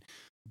mean,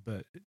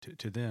 but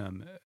to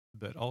them,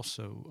 but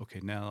also, okay,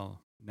 now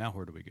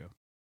where do we go?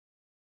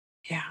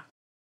 Yeah.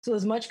 So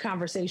there's much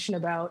conversation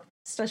about,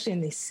 especially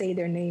in the Say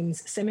Their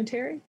Names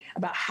cemetery,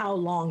 about how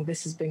long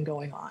this has been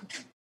going on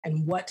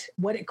and what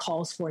it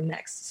calls for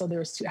next. So there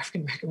was two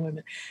African-American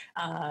women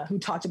who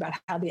talked about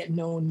how they had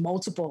known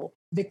multiple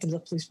victims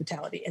of police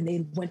brutality. And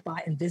they went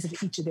by and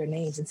visited each of their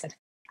names and said,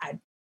 I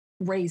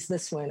raised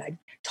this one, I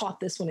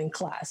taught this one in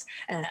class.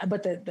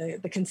 But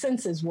the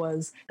consensus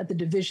was that the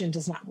division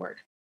does not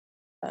work,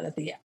 that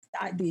the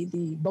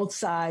both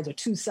sides or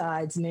two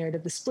sides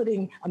narrative, the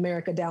splitting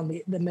America down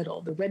the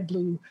middle, the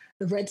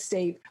red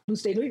state, blue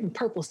state, or even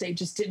purple state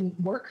just didn't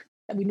work.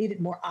 That we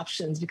needed more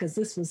options because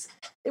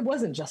it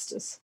wasn't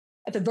justice.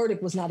 That the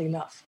verdict was not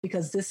enough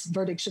because this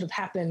verdict should have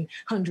happened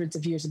hundreds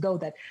of years ago,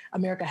 that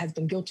America has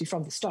been guilty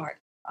from the start.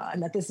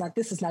 And that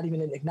this is not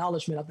even an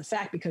acknowledgement of the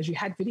fact because you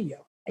had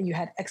video and you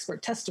had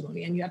expert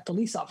testimony and you had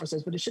police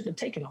officers, but it shouldn't have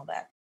taken all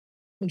that.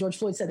 When George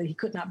Floyd said that he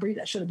could not breathe,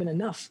 that should have been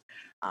enough.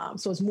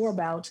 So it's more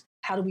about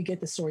how do we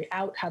get the story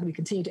out? How do we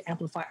continue to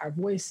amplify our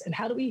voice? And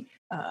how do we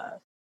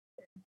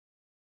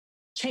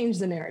change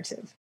the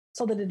narrative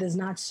so that it is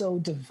not so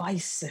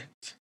divisive?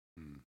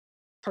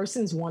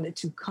 Persons wanted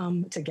to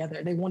come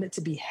together. They wanted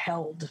to be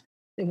held.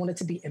 They wanted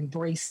to be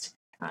embraced.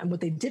 And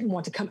what they didn't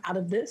want to come out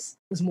of this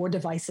was more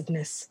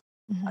divisiveness.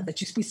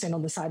 That we stand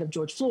on the side of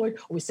George Floyd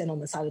or we stand on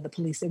the side of the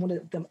police. They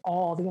wanted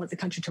the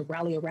country to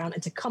rally around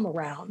and to come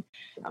around,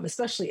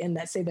 especially in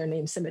that Say Their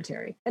Name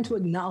cemetery, and to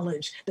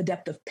acknowledge the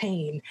depth of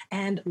pain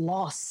and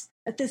loss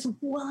that this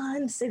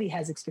one city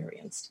has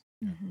experienced.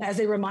 As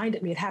they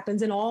reminded me, it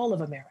happens in all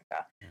of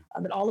America,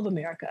 that all of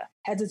America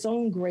has its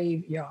own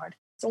graveyard,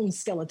 its own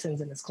skeletons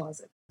in its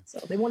closet. So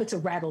they wanted to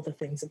rattle the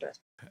things a bit.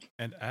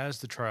 And as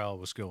the trial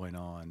was going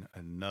on,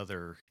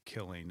 another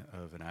killing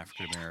of an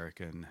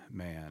African-American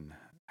man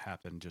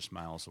happened just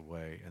miles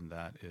away, and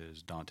that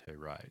is Daunte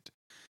Wright.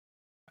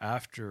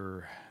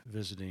 After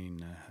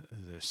visiting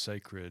the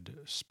sacred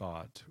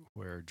spot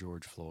where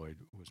George Floyd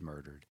was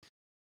murdered,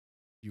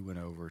 you went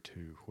over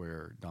to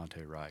where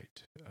Daunte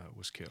Wright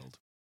was killed.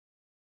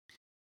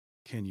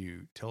 Can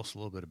you tell us a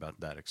little bit about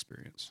that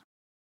experience?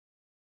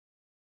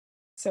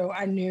 So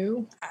I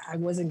knew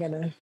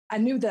I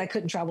knew that I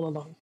couldn't travel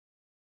alone.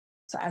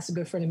 So I asked a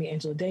good friend of me,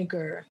 Angela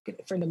Danker,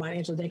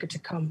 to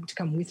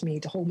come with me,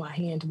 to hold my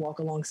hand, to walk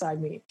alongside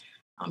me.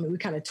 And we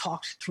kind of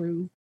talked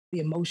through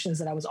the emotions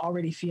that I was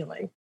already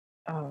feeling.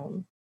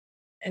 And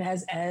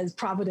as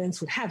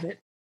Providence would have it,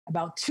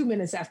 about 2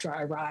 minutes after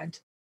I arrived,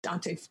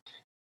 Dante's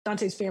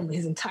family,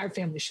 his entire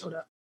family showed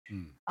up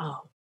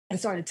and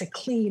started to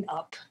clean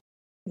up,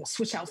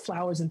 switch out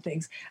flowers and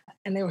things.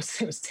 And there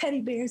was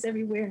teddy bears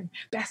everywhere and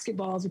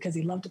basketballs because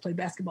he loved to play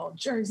basketball,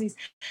 jerseys.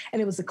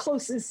 And it was the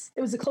closest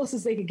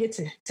they could get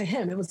to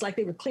him. It was like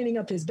they were cleaning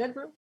up his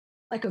bedroom,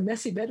 like a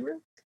messy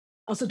bedroom.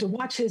 Also to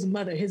watch his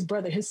mother, his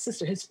brother, his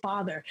sister, his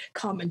father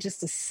come and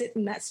just to sit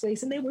in that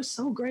space. And they were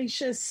so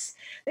gracious.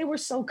 They were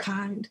so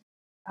kind.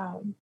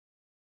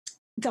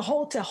 To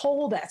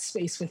hold that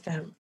space with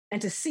them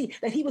and to see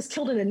that he was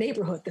killed in a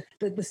neighborhood.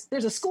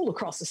 There's a school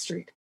across the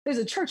street. There's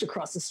a church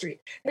across the street.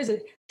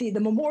 The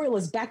memorial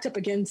is backed up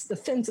against the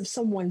fence of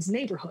someone's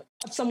neighborhood,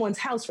 of someone's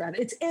house, rather.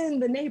 It's in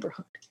the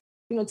neighborhood.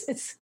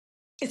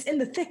 It's in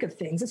the thick of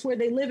things. It's where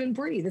they live and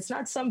breathe. It's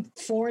not some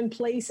foreign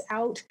place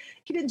out.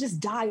 He didn't just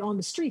die on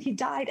the street. He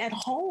died at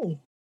home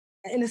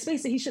in a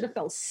space that he should have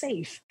felt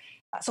safe.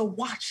 So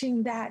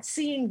watching that,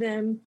 seeing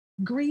them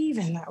grieve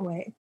in that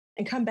way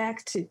and come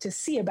back to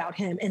see about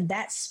him in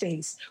that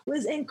space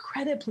was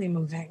incredibly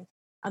moving.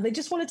 They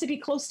just wanted to be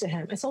close to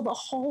him. And so the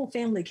whole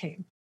family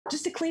came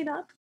just to clean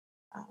up,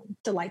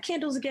 to light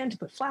candles again, to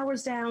put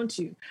flowers down,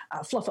 to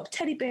fluff up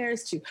teddy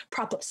bears, to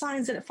prop up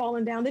signs that had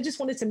fallen down. They just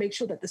wanted to make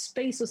sure that the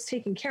space was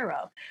taken care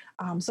of.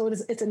 So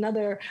it's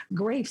another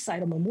grave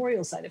site, a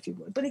memorial site, if you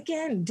would. But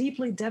again,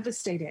 deeply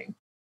devastating.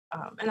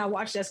 And I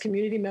watched as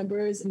community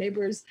members,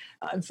 neighbors,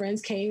 and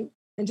friends came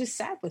and just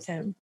sat with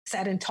him,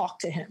 sat and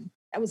talked to him.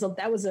 That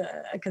was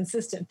a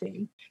consistent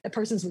theme, that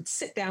persons would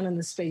sit down in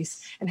the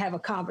space and have a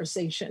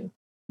conversation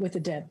with the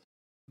dead.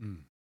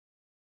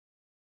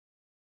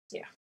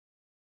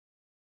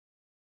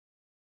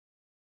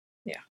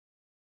 Yeah.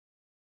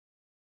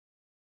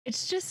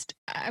 It's just,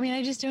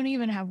 I just don't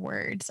even have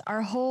words.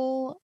 Our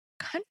whole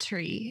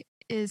country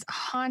is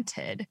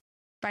haunted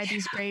by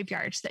these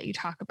graveyards that you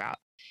talk about.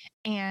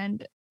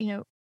 And,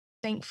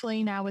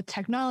 thankfully now with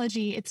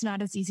technology, it's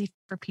not as easy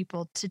for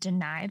people to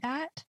deny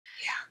that.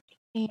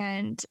 Yeah.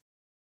 And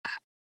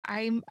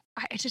I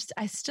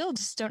still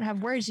just don't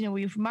have words.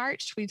 We've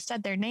marched, we've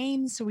said their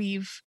names,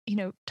 we've,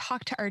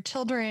 talked to our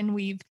children,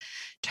 we've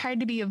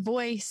tried to be a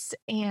voice,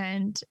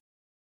 and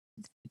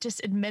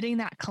just admitting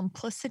that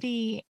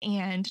complicity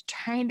and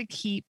trying to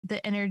keep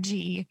the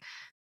energy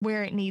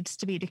where it needs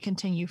to be to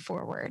continue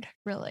forward,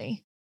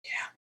 really.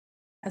 Yeah,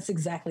 that's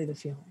exactly the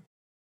feeling.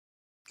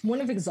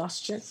 One of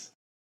exhaustion,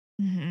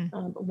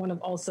 one of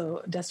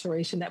also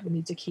desperation that we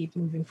need to keep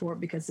moving forward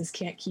because this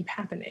can't keep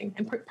happening.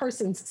 And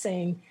persons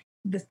saying,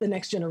 the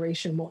next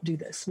generation won't do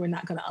this. We're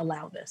not going to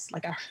allow this.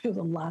 Like I heard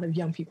a lot of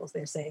young people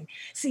there saying,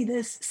 see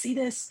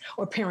this,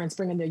 or parents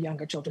bringing their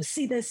younger children,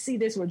 see this,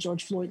 where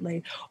George Floyd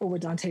lay or where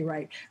Daunte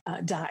Wright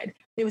died.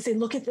 They would say,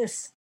 look at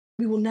this.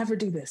 We will never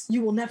do this.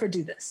 You will never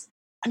do this.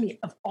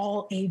 Of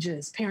all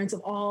ages, parents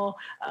of all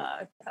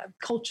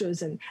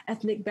cultures and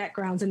ethnic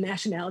backgrounds and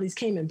nationalities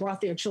came and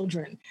brought their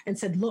children and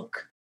said,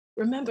 look,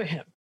 remember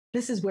him.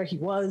 This is where he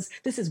was.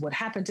 This is what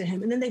happened to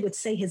him. And then they would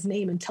say his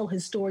name and tell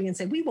his story and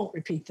say, we won't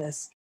repeat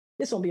this.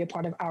 This won't be a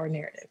part of our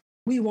narrative.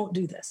 We won't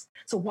do this.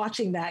 So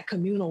watching that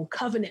communal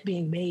covenant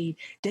being made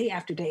day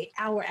after day,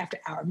 hour after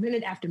hour,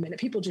 minute after minute,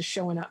 people just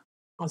showing up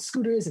on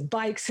scooters and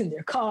bikes in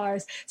their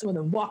cars. Some of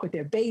them walk with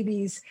their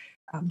babies,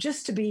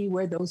 just to be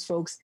where those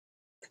folks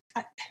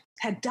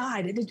had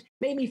died. It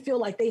made me feel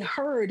like they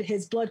heard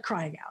his blood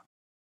crying out.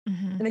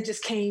 Mm-hmm. And they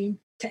just came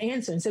to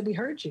answer and said, we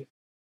heard you.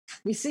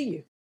 We see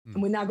you.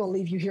 And we're not going to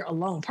leave you here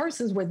alone.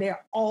 Persons were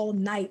there all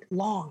night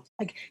long.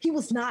 Like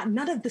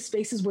none of the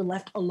spaces were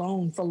left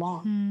alone for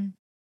long.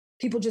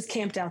 People just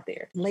camped out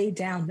there, laid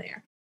down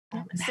there.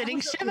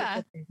 Sitting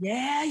Shiva.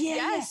 Yeah.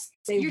 Yes.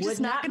 You're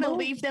just not going to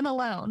leave them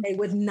alone. They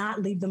would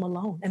not leave them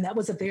alone. And that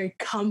was a very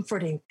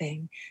comforting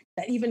thing,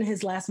 that even in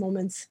his last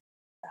moments,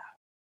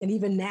 and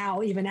even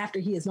now, even after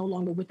he is no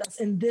longer with us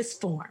in this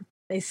form,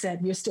 they said,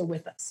 you're still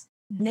with us.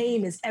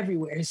 Name is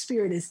everywhere. His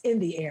spirit is in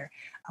the air.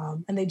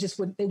 And they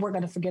weren't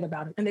going to forget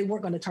about it. And they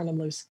weren't going to turn him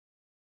loose.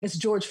 It's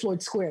George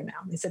Floyd Square now.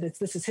 They said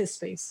this is his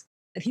space,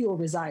 that he will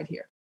reside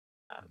here.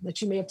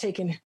 That you may have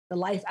taken the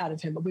life out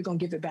of him, but we're going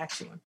to give it back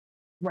to him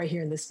right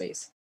here in this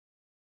space.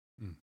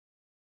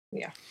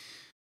 Yeah.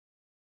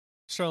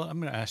 Starla, I'm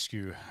going to ask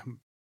you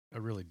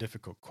a really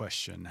difficult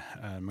question.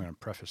 I'm going to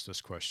preface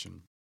this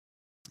question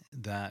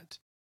that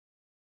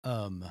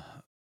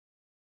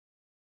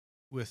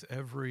with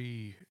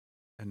every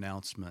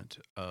announcement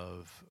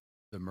of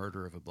the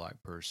murder of a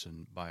Black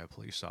person by a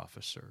police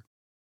officer,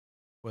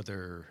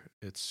 whether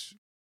it's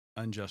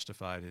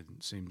unjustified, it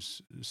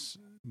seems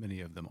many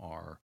of them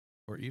are,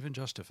 or even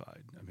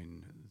justified. I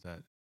mean, that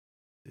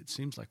it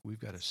seems like we've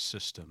got a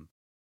system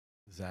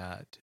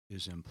that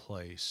is in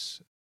place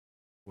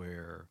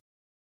where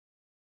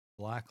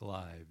Black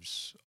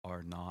lives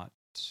are not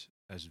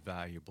as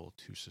valuable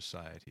to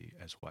society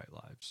as white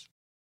lives.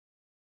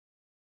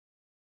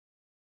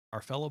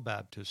 Our fellow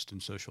Baptist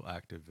and social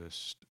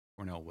activist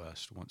Cornel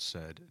West once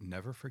said,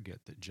 "Never forget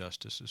that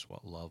justice is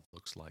what love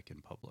looks like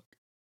in public."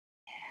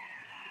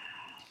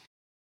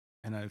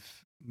 And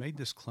I've made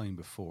this claim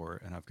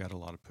before, and I've got a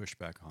lot of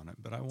pushback on it,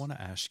 but I want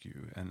to ask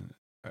you, and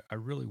I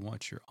really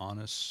want your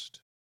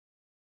honest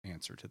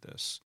answer to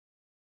this.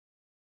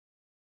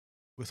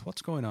 With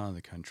what's going on in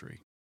the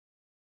country,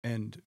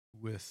 and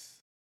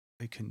with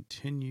a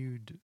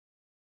continued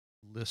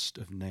list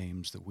of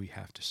names that we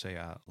have to say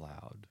out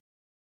loud,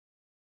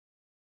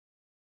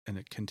 and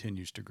it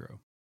continues to grow,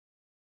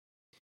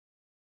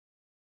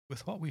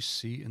 with what we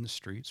see in the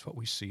streets, what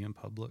we see in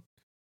public,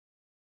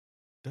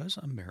 does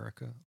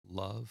America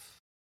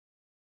love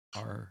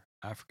our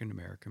African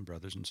American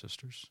brothers and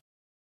sisters?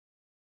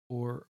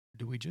 Or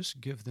do we just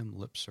give them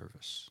lip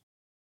service?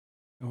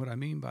 And what I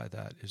mean by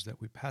that is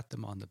that we pat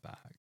them on the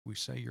back. We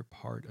say, you're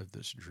part of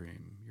this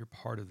dream. You're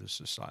part of this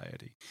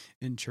society.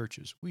 In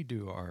churches, we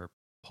do our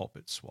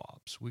pulpit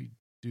swaps. We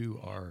do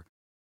our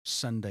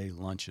Sunday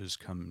lunches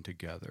come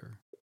together.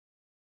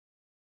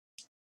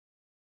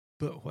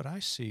 But what I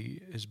see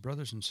is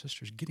brothers and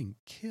sisters getting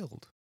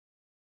killed.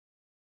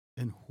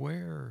 And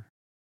where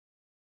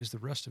is the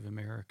rest of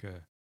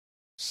America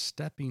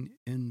stepping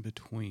in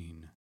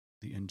between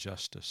the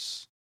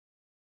injustice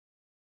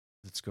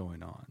that's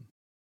going on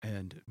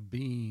and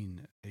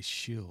being a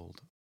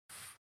shield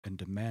and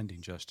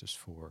demanding justice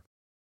for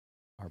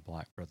our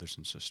Black brothers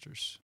and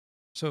sisters?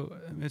 So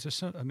it's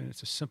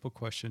a simple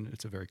question.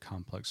 It's a very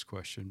complex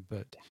question,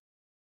 but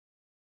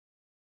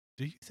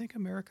do you think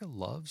America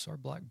loves our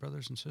Black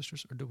brothers and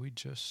sisters, or do we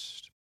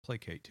just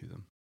placate to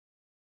them?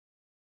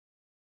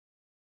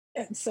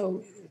 And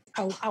so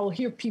I will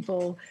hear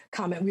people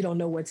comment, we don't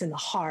know what's in the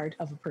heart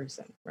of a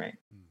person, right?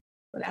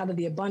 But out of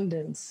the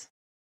abundance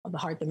of the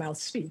heart, the mouth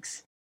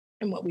speaks.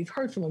 And what we've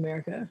heard from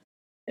America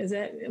is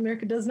that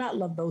America does not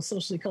love those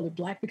socially colored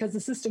Black because the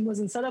system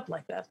wasn't set up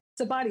like that.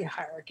 It's a body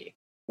hierarchy.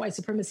 White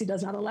supremacy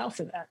does not allow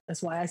for that.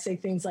 That's why I say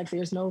things like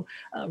there's no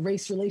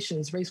race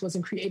relations. Race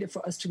wasn't created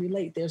for us to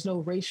relate. There's no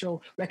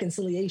racial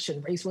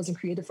reconciliation. Race wasn't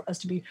created for us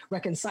to be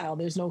reconciled.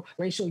 There's no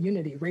racial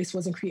unity. Race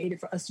wasn't created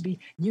for us to be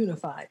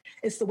unified.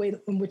 It's the way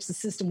in which the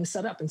system was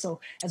set up. And so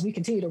as we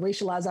continue to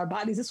racialize our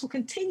bodies, this will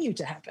continue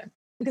to happen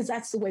because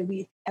that's the way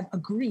we have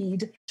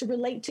agreed to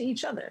relate to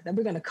each other, that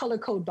we're going to color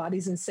code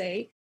bodies and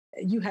say,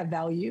 you have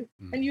value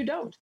and you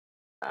don't.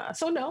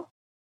 So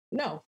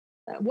no.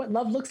 What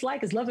love looks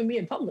like is loving me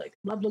in public.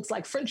 Love looks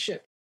like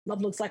friendship.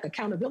 Love looks like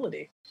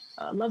accountability.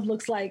 Love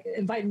looks like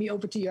inviting me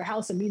over to your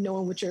house and me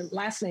knowing what your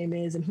last name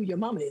is and who your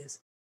mama is.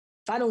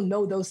 If I don't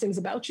know those things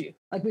about you,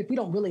 like if we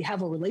don't really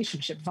have a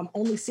relationship, if I'm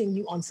only seeing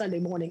you on Sunday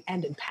morning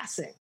and in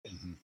passing,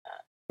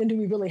 then do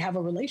we really have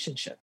a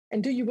relationship?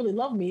 And do you really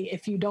love me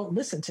if you don't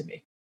listen to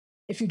me?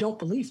 If you don't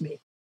believe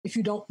me? If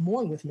you don't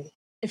mourn with me?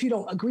 If you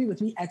don't agree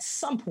with me at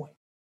some point?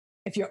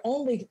 If your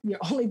only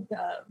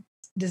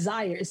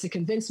desire is to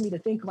convince me to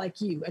think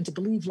like you and to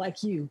believe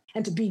like you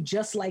and to be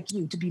just like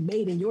you, to be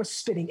made in your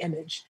spitting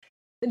image,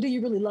 then do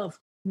you really love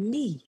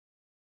me?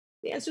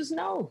 The answer is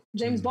no.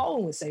 James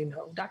Baldwin would say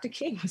no. Dr.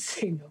 King would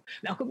say no.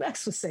 Malcolm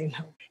X would say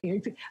no.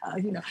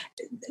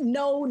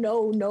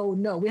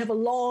 No. We have a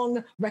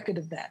long record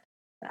of that.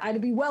 Ida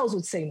B. Wells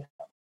would say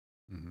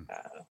no.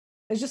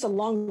 It's just a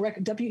long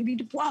record. W.E.B.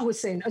 Du Bois would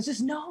say no. It's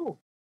just no.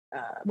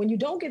 When you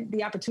don't get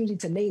the opportunity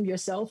to name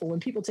yourself, or when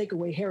people take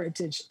away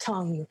heritage,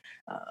 tongue,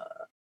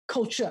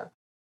 culture,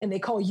 and they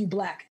call you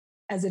Black,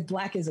 as if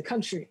Black is a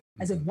country,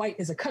 as if white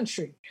is a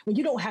country, when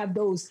you don't have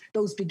those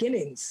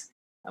beginnings,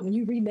 when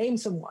you rename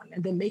someone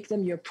and then make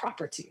them your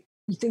property,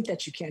 you think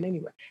that you can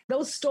anyway.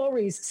 Those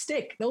stories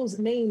stick. Those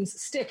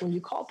names stick. When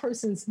you call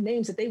persons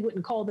names that they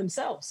wouldn't call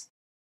themselves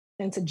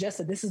and suggest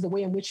that this is the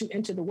way in which you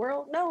enter the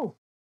world, no,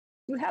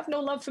 you have no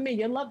love for me.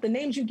 The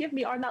names you give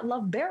me are not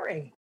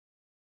love-bearing.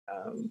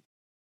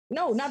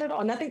 No, not at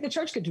all. And I think the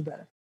church could do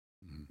better.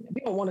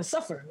 We don't want to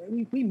suffer.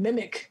 We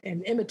mimic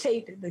and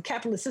imitate the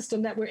capitalist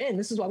system that we're in.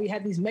 This is why we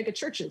have these mega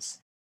churches.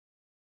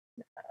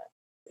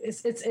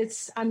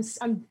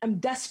 I'm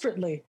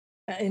desperately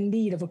in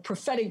need of a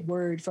prophetic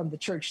word from the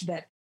church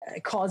that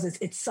causes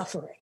its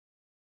suffering,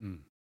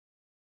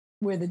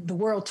 where the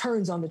world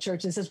turns on the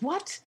church and says,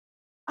 "What?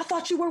 I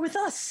thought you were with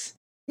us.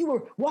 You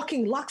were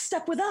walking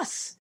lockstep with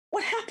us.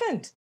 What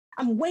happened?"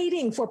 I'm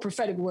waiting for a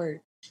prophetic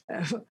word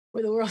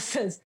where the world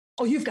says,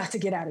 "Oh, you've got to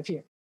get out of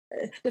here."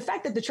 The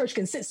fact that the church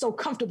can sit so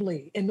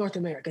comfortably in North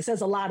America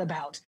says a lot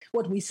about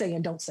what we say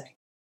and don't say.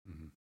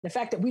 The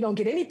fact that we don't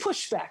get any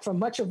pushback from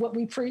much of what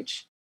we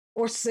preach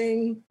or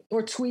sing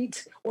or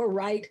tweet or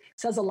write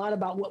says a lot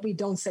about what we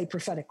don't say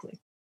prophetically,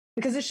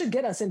 because it should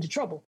get us into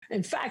trouble.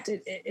 In fact,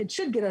 it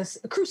should get us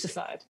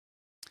crucified.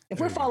 If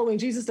we're following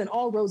Jesus, then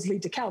all roads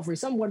lead to Calvary.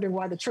 So I'm wondering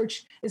why the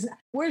church is not.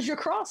 Where's your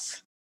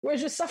cross?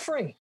 Where's your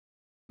suffering?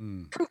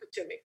 Prove it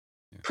to me.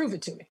 Yeah. Prove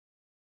it to me.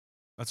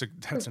 That's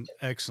an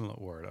excellent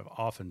word. I've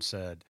often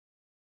said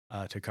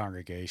to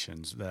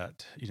congregations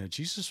that,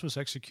 Jesus was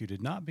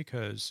executed not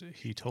because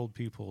he told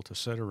people to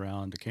sit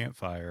around a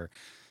campfire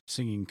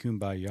singing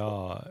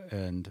Kumbaya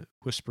and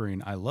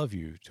whispering, "I love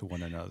you" to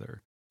one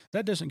another.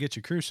 That doesn't get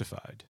you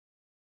crucified.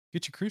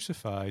 Get you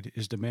crucified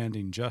is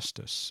demanding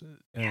justice.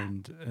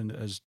 And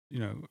as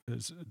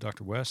as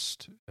Dr.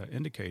 West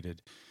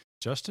indicated,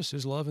 justice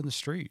is love in the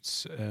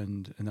streets,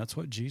 and that's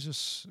what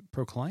Jesus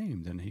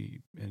proclaimed, and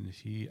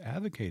he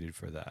advocated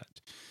for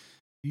that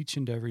each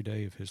and every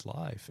day of his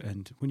life.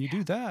 And when you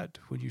do that,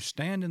 when you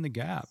stand in the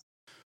gap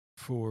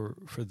for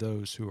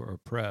those who are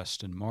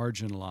oppressed and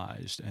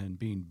marginalized and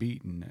being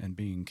beaten and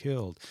being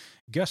killed,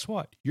 guess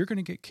what? You're going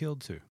to get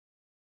killed too.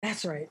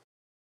 That's right.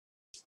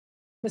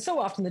 But so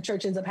often the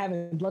church ends up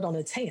having blood on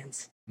its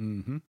hands.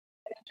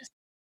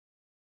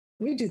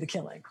 We do the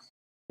killing.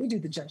 We do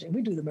the judging.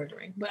 We do the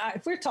murdering. But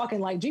if we're talking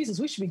like Jesus,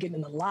 we should be getting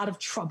in a lot of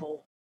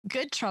trouble.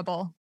 Good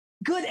trouble.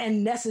 Good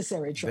and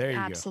necessary trouble. There you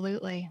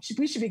Absolutely. Go.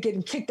 We should be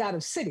getting kicked out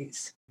of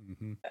cities.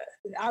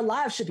 Our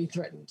lives should be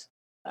threatened.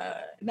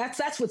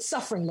 That's what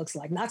suffering looks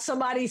like. Not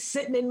somebody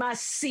sitting in my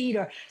seat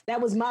or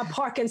that was my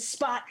parking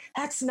spot.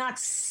 That's not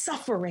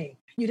suffering.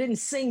 You didn't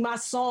sing my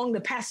song.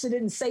 The pastor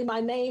didn't say my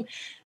name.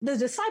 The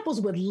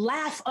disciples would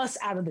laugh us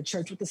out of the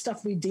church with the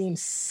stuff we deem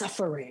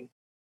suffering.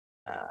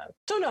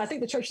 So no, I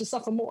think the church should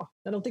suffer more.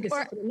 I don't think it's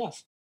suffered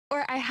enough.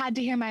 Or I had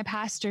to hear my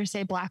pastor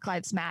say Black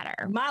Lives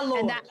Matter. My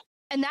Lord.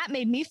 And that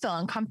made me feel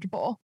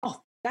uncomfortable.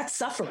 Oh, that's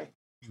suffering.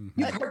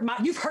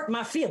 You've hurt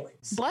my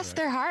feelings. Bless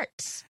their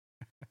hearts.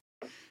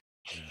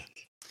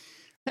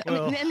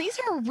 Well, and these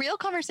are real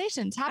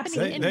conversations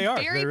happening in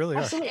very they really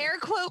are. Air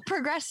quote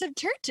progressive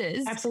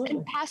churches. Absolutely.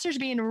 And pastors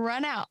being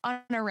run out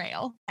on a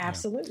rail.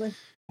 Absolutely.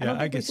 Yeah,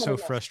 I get so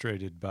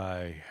frustrated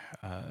by,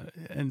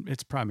 and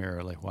it's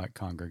primarily white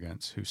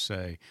congregants who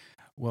say,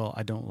 "Well,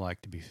 I don't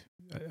like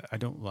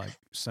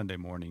Sunday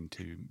morning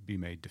to be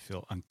made to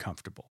feel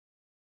uncomfortable."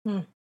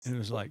 And it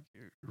was like,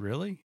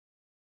 really?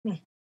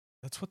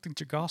 That's what the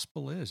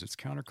gospel is. It's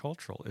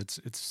countercultural.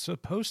 It's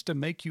supposed to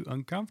make you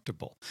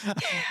uncomfortable.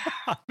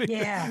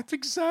 That's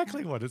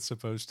exactly what it's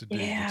supposed to do.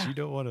 But you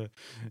don't want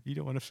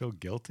to feel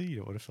guilty. You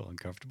don't want to feel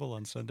uncomfortable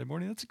on Sunday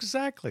morning. That's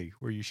exactly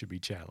where you should be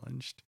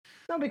challenged.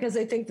 No, because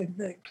they think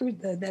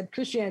that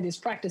Christianity is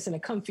practiced in a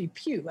comfy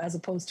pew as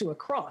opposed to a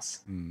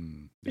cross.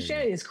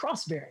 Christianity is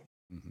cross bearing.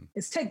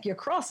 It's take your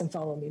cross and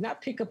follow me,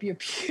 not pick up your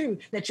pew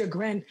that your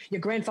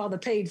grandfather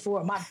paid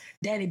for. My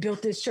daddy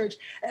built this church.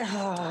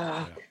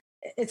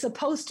 It's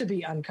supposed to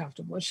be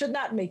uncomfortable. It should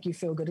not make you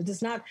feel good. It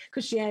is not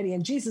Christianity,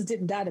 and Jesus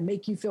didn't die to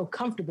make you feel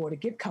comfortable or to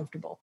get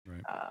comfortable.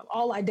 Right.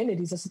 All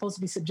identities are supposed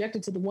to be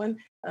subjected to the one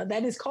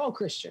that is called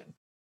Christian.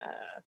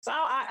 So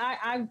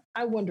I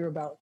wonder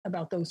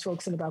about those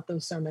folks and about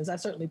those sermons. I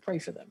certainly pray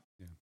for them.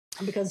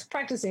 Because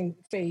practicing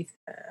faith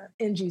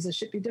in Jesus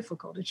should be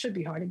difficult. It should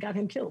be hard. It got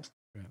him killed.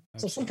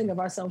 So something of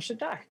ourselves should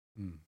die.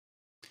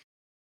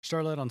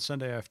 Starlet, on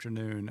Sunday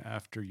afternoon,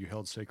 after you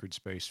held sacred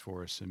space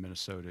for us in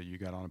Minnesota, you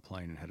got on a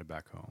plane and headed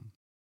back home.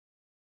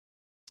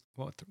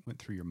 What went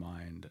through your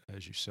mind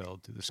as you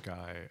sailed through the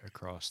sky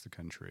across the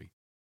country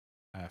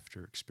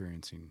after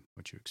experiencing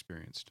what you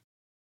experienced?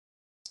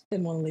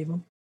 Didn't want to leave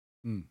them.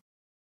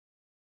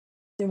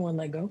 Didn't want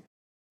to let go.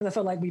 Because I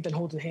felt like we've been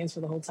holding hands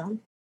for the whole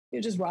time.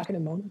 just rocking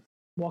and moaning,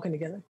 walking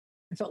together.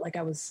 I felt like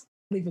I was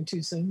leaving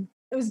too soon.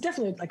 It was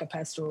definitely like a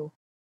pastoral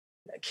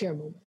care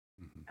moment.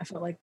 Mm-hmm. I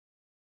felt like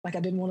I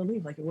didn't want to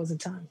leave, like it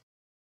wasn't time.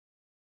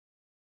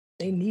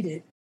 They need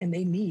it, and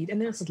they need,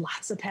 and there's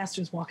lots of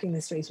pastors walking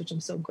this space, which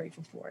I'm so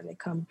grateful for. And they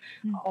come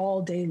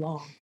all day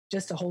long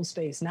just to hold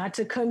space, not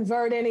to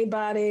convert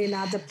anybody,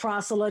 not to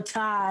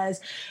proselytize.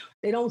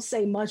 They don't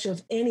say much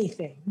of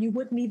anything. You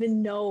wouldn't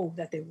even know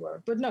that they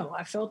were. But no,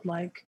 I felt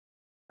like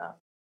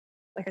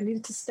I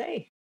needed to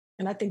stay.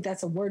 And I think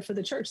that's a word for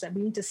the church, that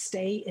we need to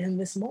stay in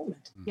this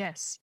moment.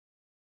 Yes.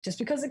 Just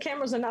because the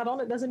cameras are not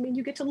on, it doesn't mean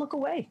you get to look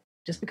away.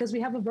 Just because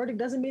we have a verdict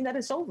doesn't mean that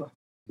it's over.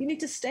 You need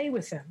to stay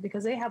with them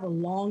because they have a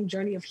long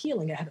journey of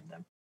healing ahead of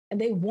them. And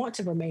they want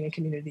to remain in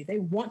community. They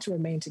want to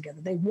remain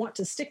together. They want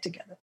to stick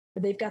together.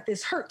 But they've got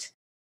this hurt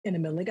in the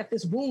middle. They got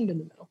this wound in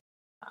the middle.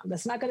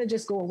 That's not going to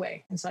just go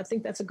away. And so I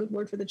think that's a good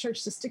word for the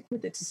church, to stick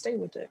with it, to stay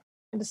with it,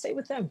 and to stay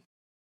with them.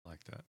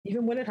 Like that.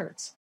 Even when it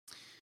hurts.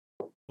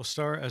 Well,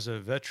 Star, as a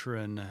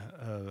veteran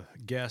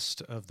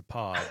guest of the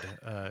pod,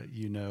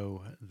 you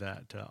know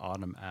that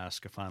Autumn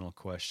asked a final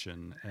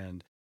question.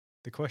 And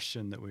the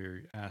question that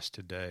we're asked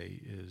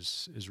today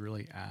is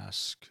really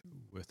asked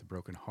with a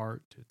broken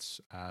heart.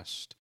 It's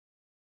asked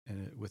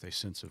with a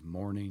sense of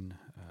mourning,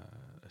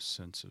 a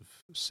sense of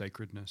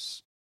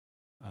sacredness.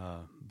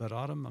 But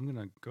Autumn, I'm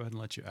going to go ahead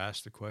and let you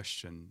ask the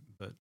question,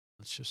 but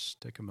let's just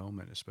take a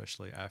moment,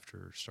 especially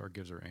after Star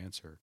gives her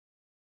answer.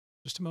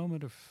 Just a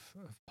moment of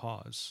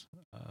pause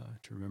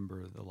to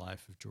remember the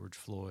life of George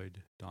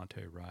Floyd,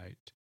 Daunte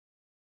Wright,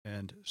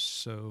 and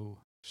so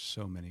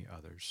many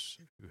others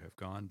who have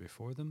gone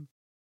before them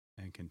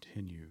and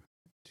continue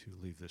to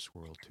leave this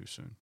world too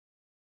soon.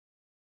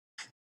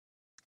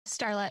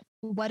 Starlet,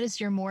 what is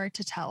your more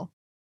to tell?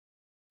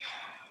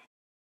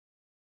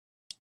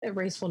 That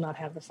race will not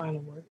have the final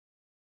word.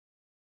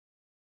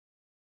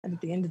 And at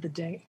the end of the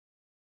day,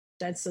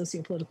 that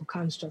sociopolitical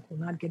construct will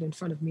not get in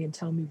front of me and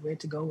tell me where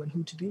to go and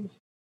who to be.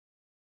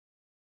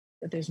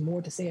 That there's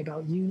more to say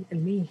about you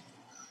and me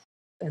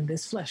than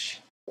this flesh.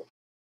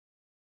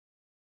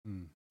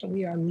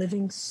 We are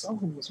living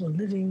souls. We're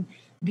living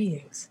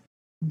beings,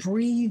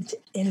 breathed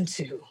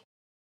into.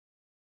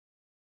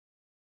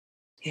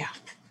 Yeah.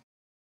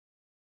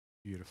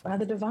 Beautiful. By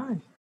the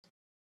divine.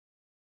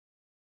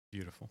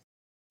 Beautiful.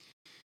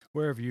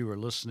 Wherever you are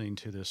listening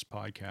to this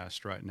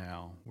podcast right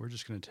now, we're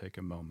just going to take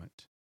a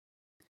moment.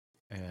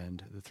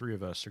 And the three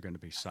of us are going to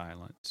be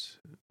silent,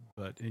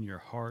 but in your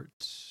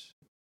heart,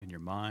 in your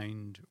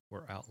mind,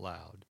 or out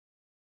loud,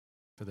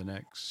 for the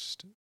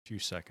next few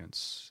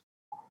seconds,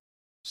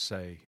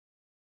 say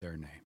their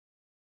name.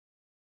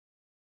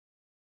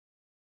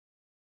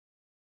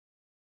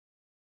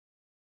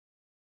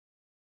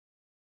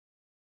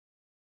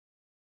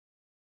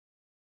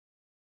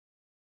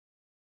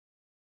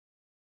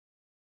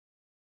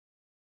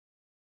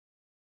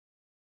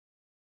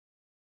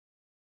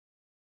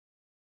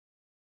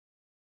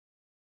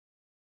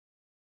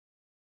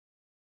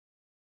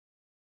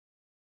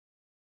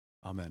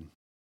 Amen.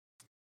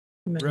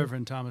 Amen.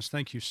 Reverend Thomas,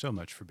 thank you so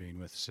much for being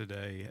with us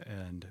today,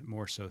 and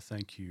more so,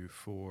 thank you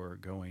for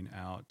going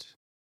out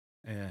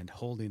and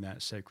holding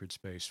that sacred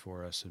space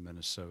for us in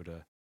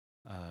Minnesota.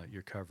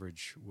 Your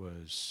coverage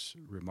was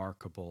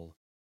remarkable,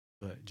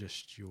 but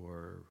just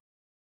your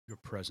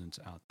presence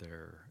out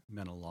there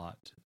meant a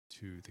lot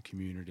to the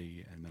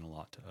community and meant a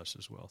lot to us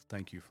as well.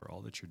 Thank you for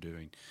all that you're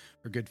doing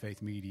for Good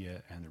Faith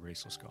Media and the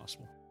Raceless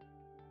Gospel.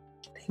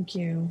 Thank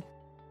you.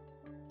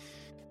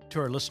 To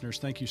our listeners,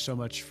 thank you so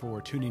much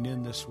for tuning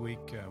in this week.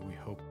 We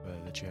hope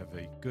that you have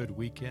a good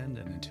weekend.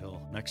 And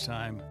until next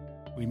time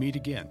we meet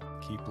again,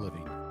 keep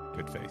living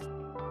good faith.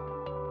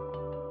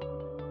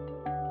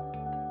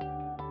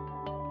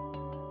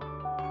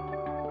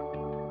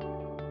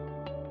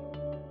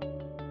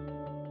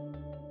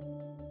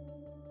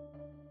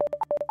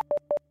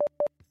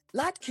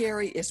 Lott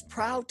Carey is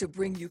proud to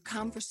bring you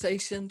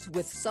conversations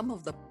with some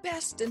of the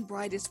best and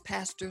brightest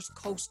pastors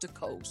coast to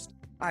coast.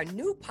 Our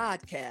new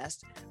podcast,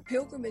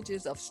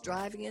 Pilgrimages of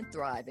Striving and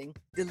Thriving,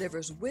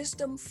 delivers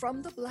wisdom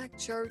from the Black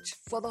church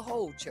for the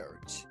whole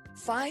church.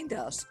 Find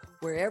us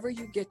wherever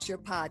you get your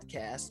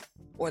podcast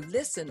or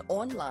listen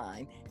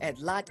online at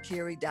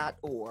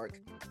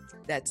lottcarey.org.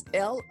 That's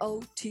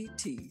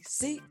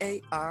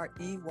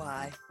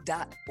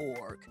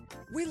LOTTCAREY.org.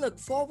 We look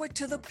forward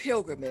to the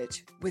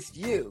pilgrimage with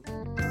you.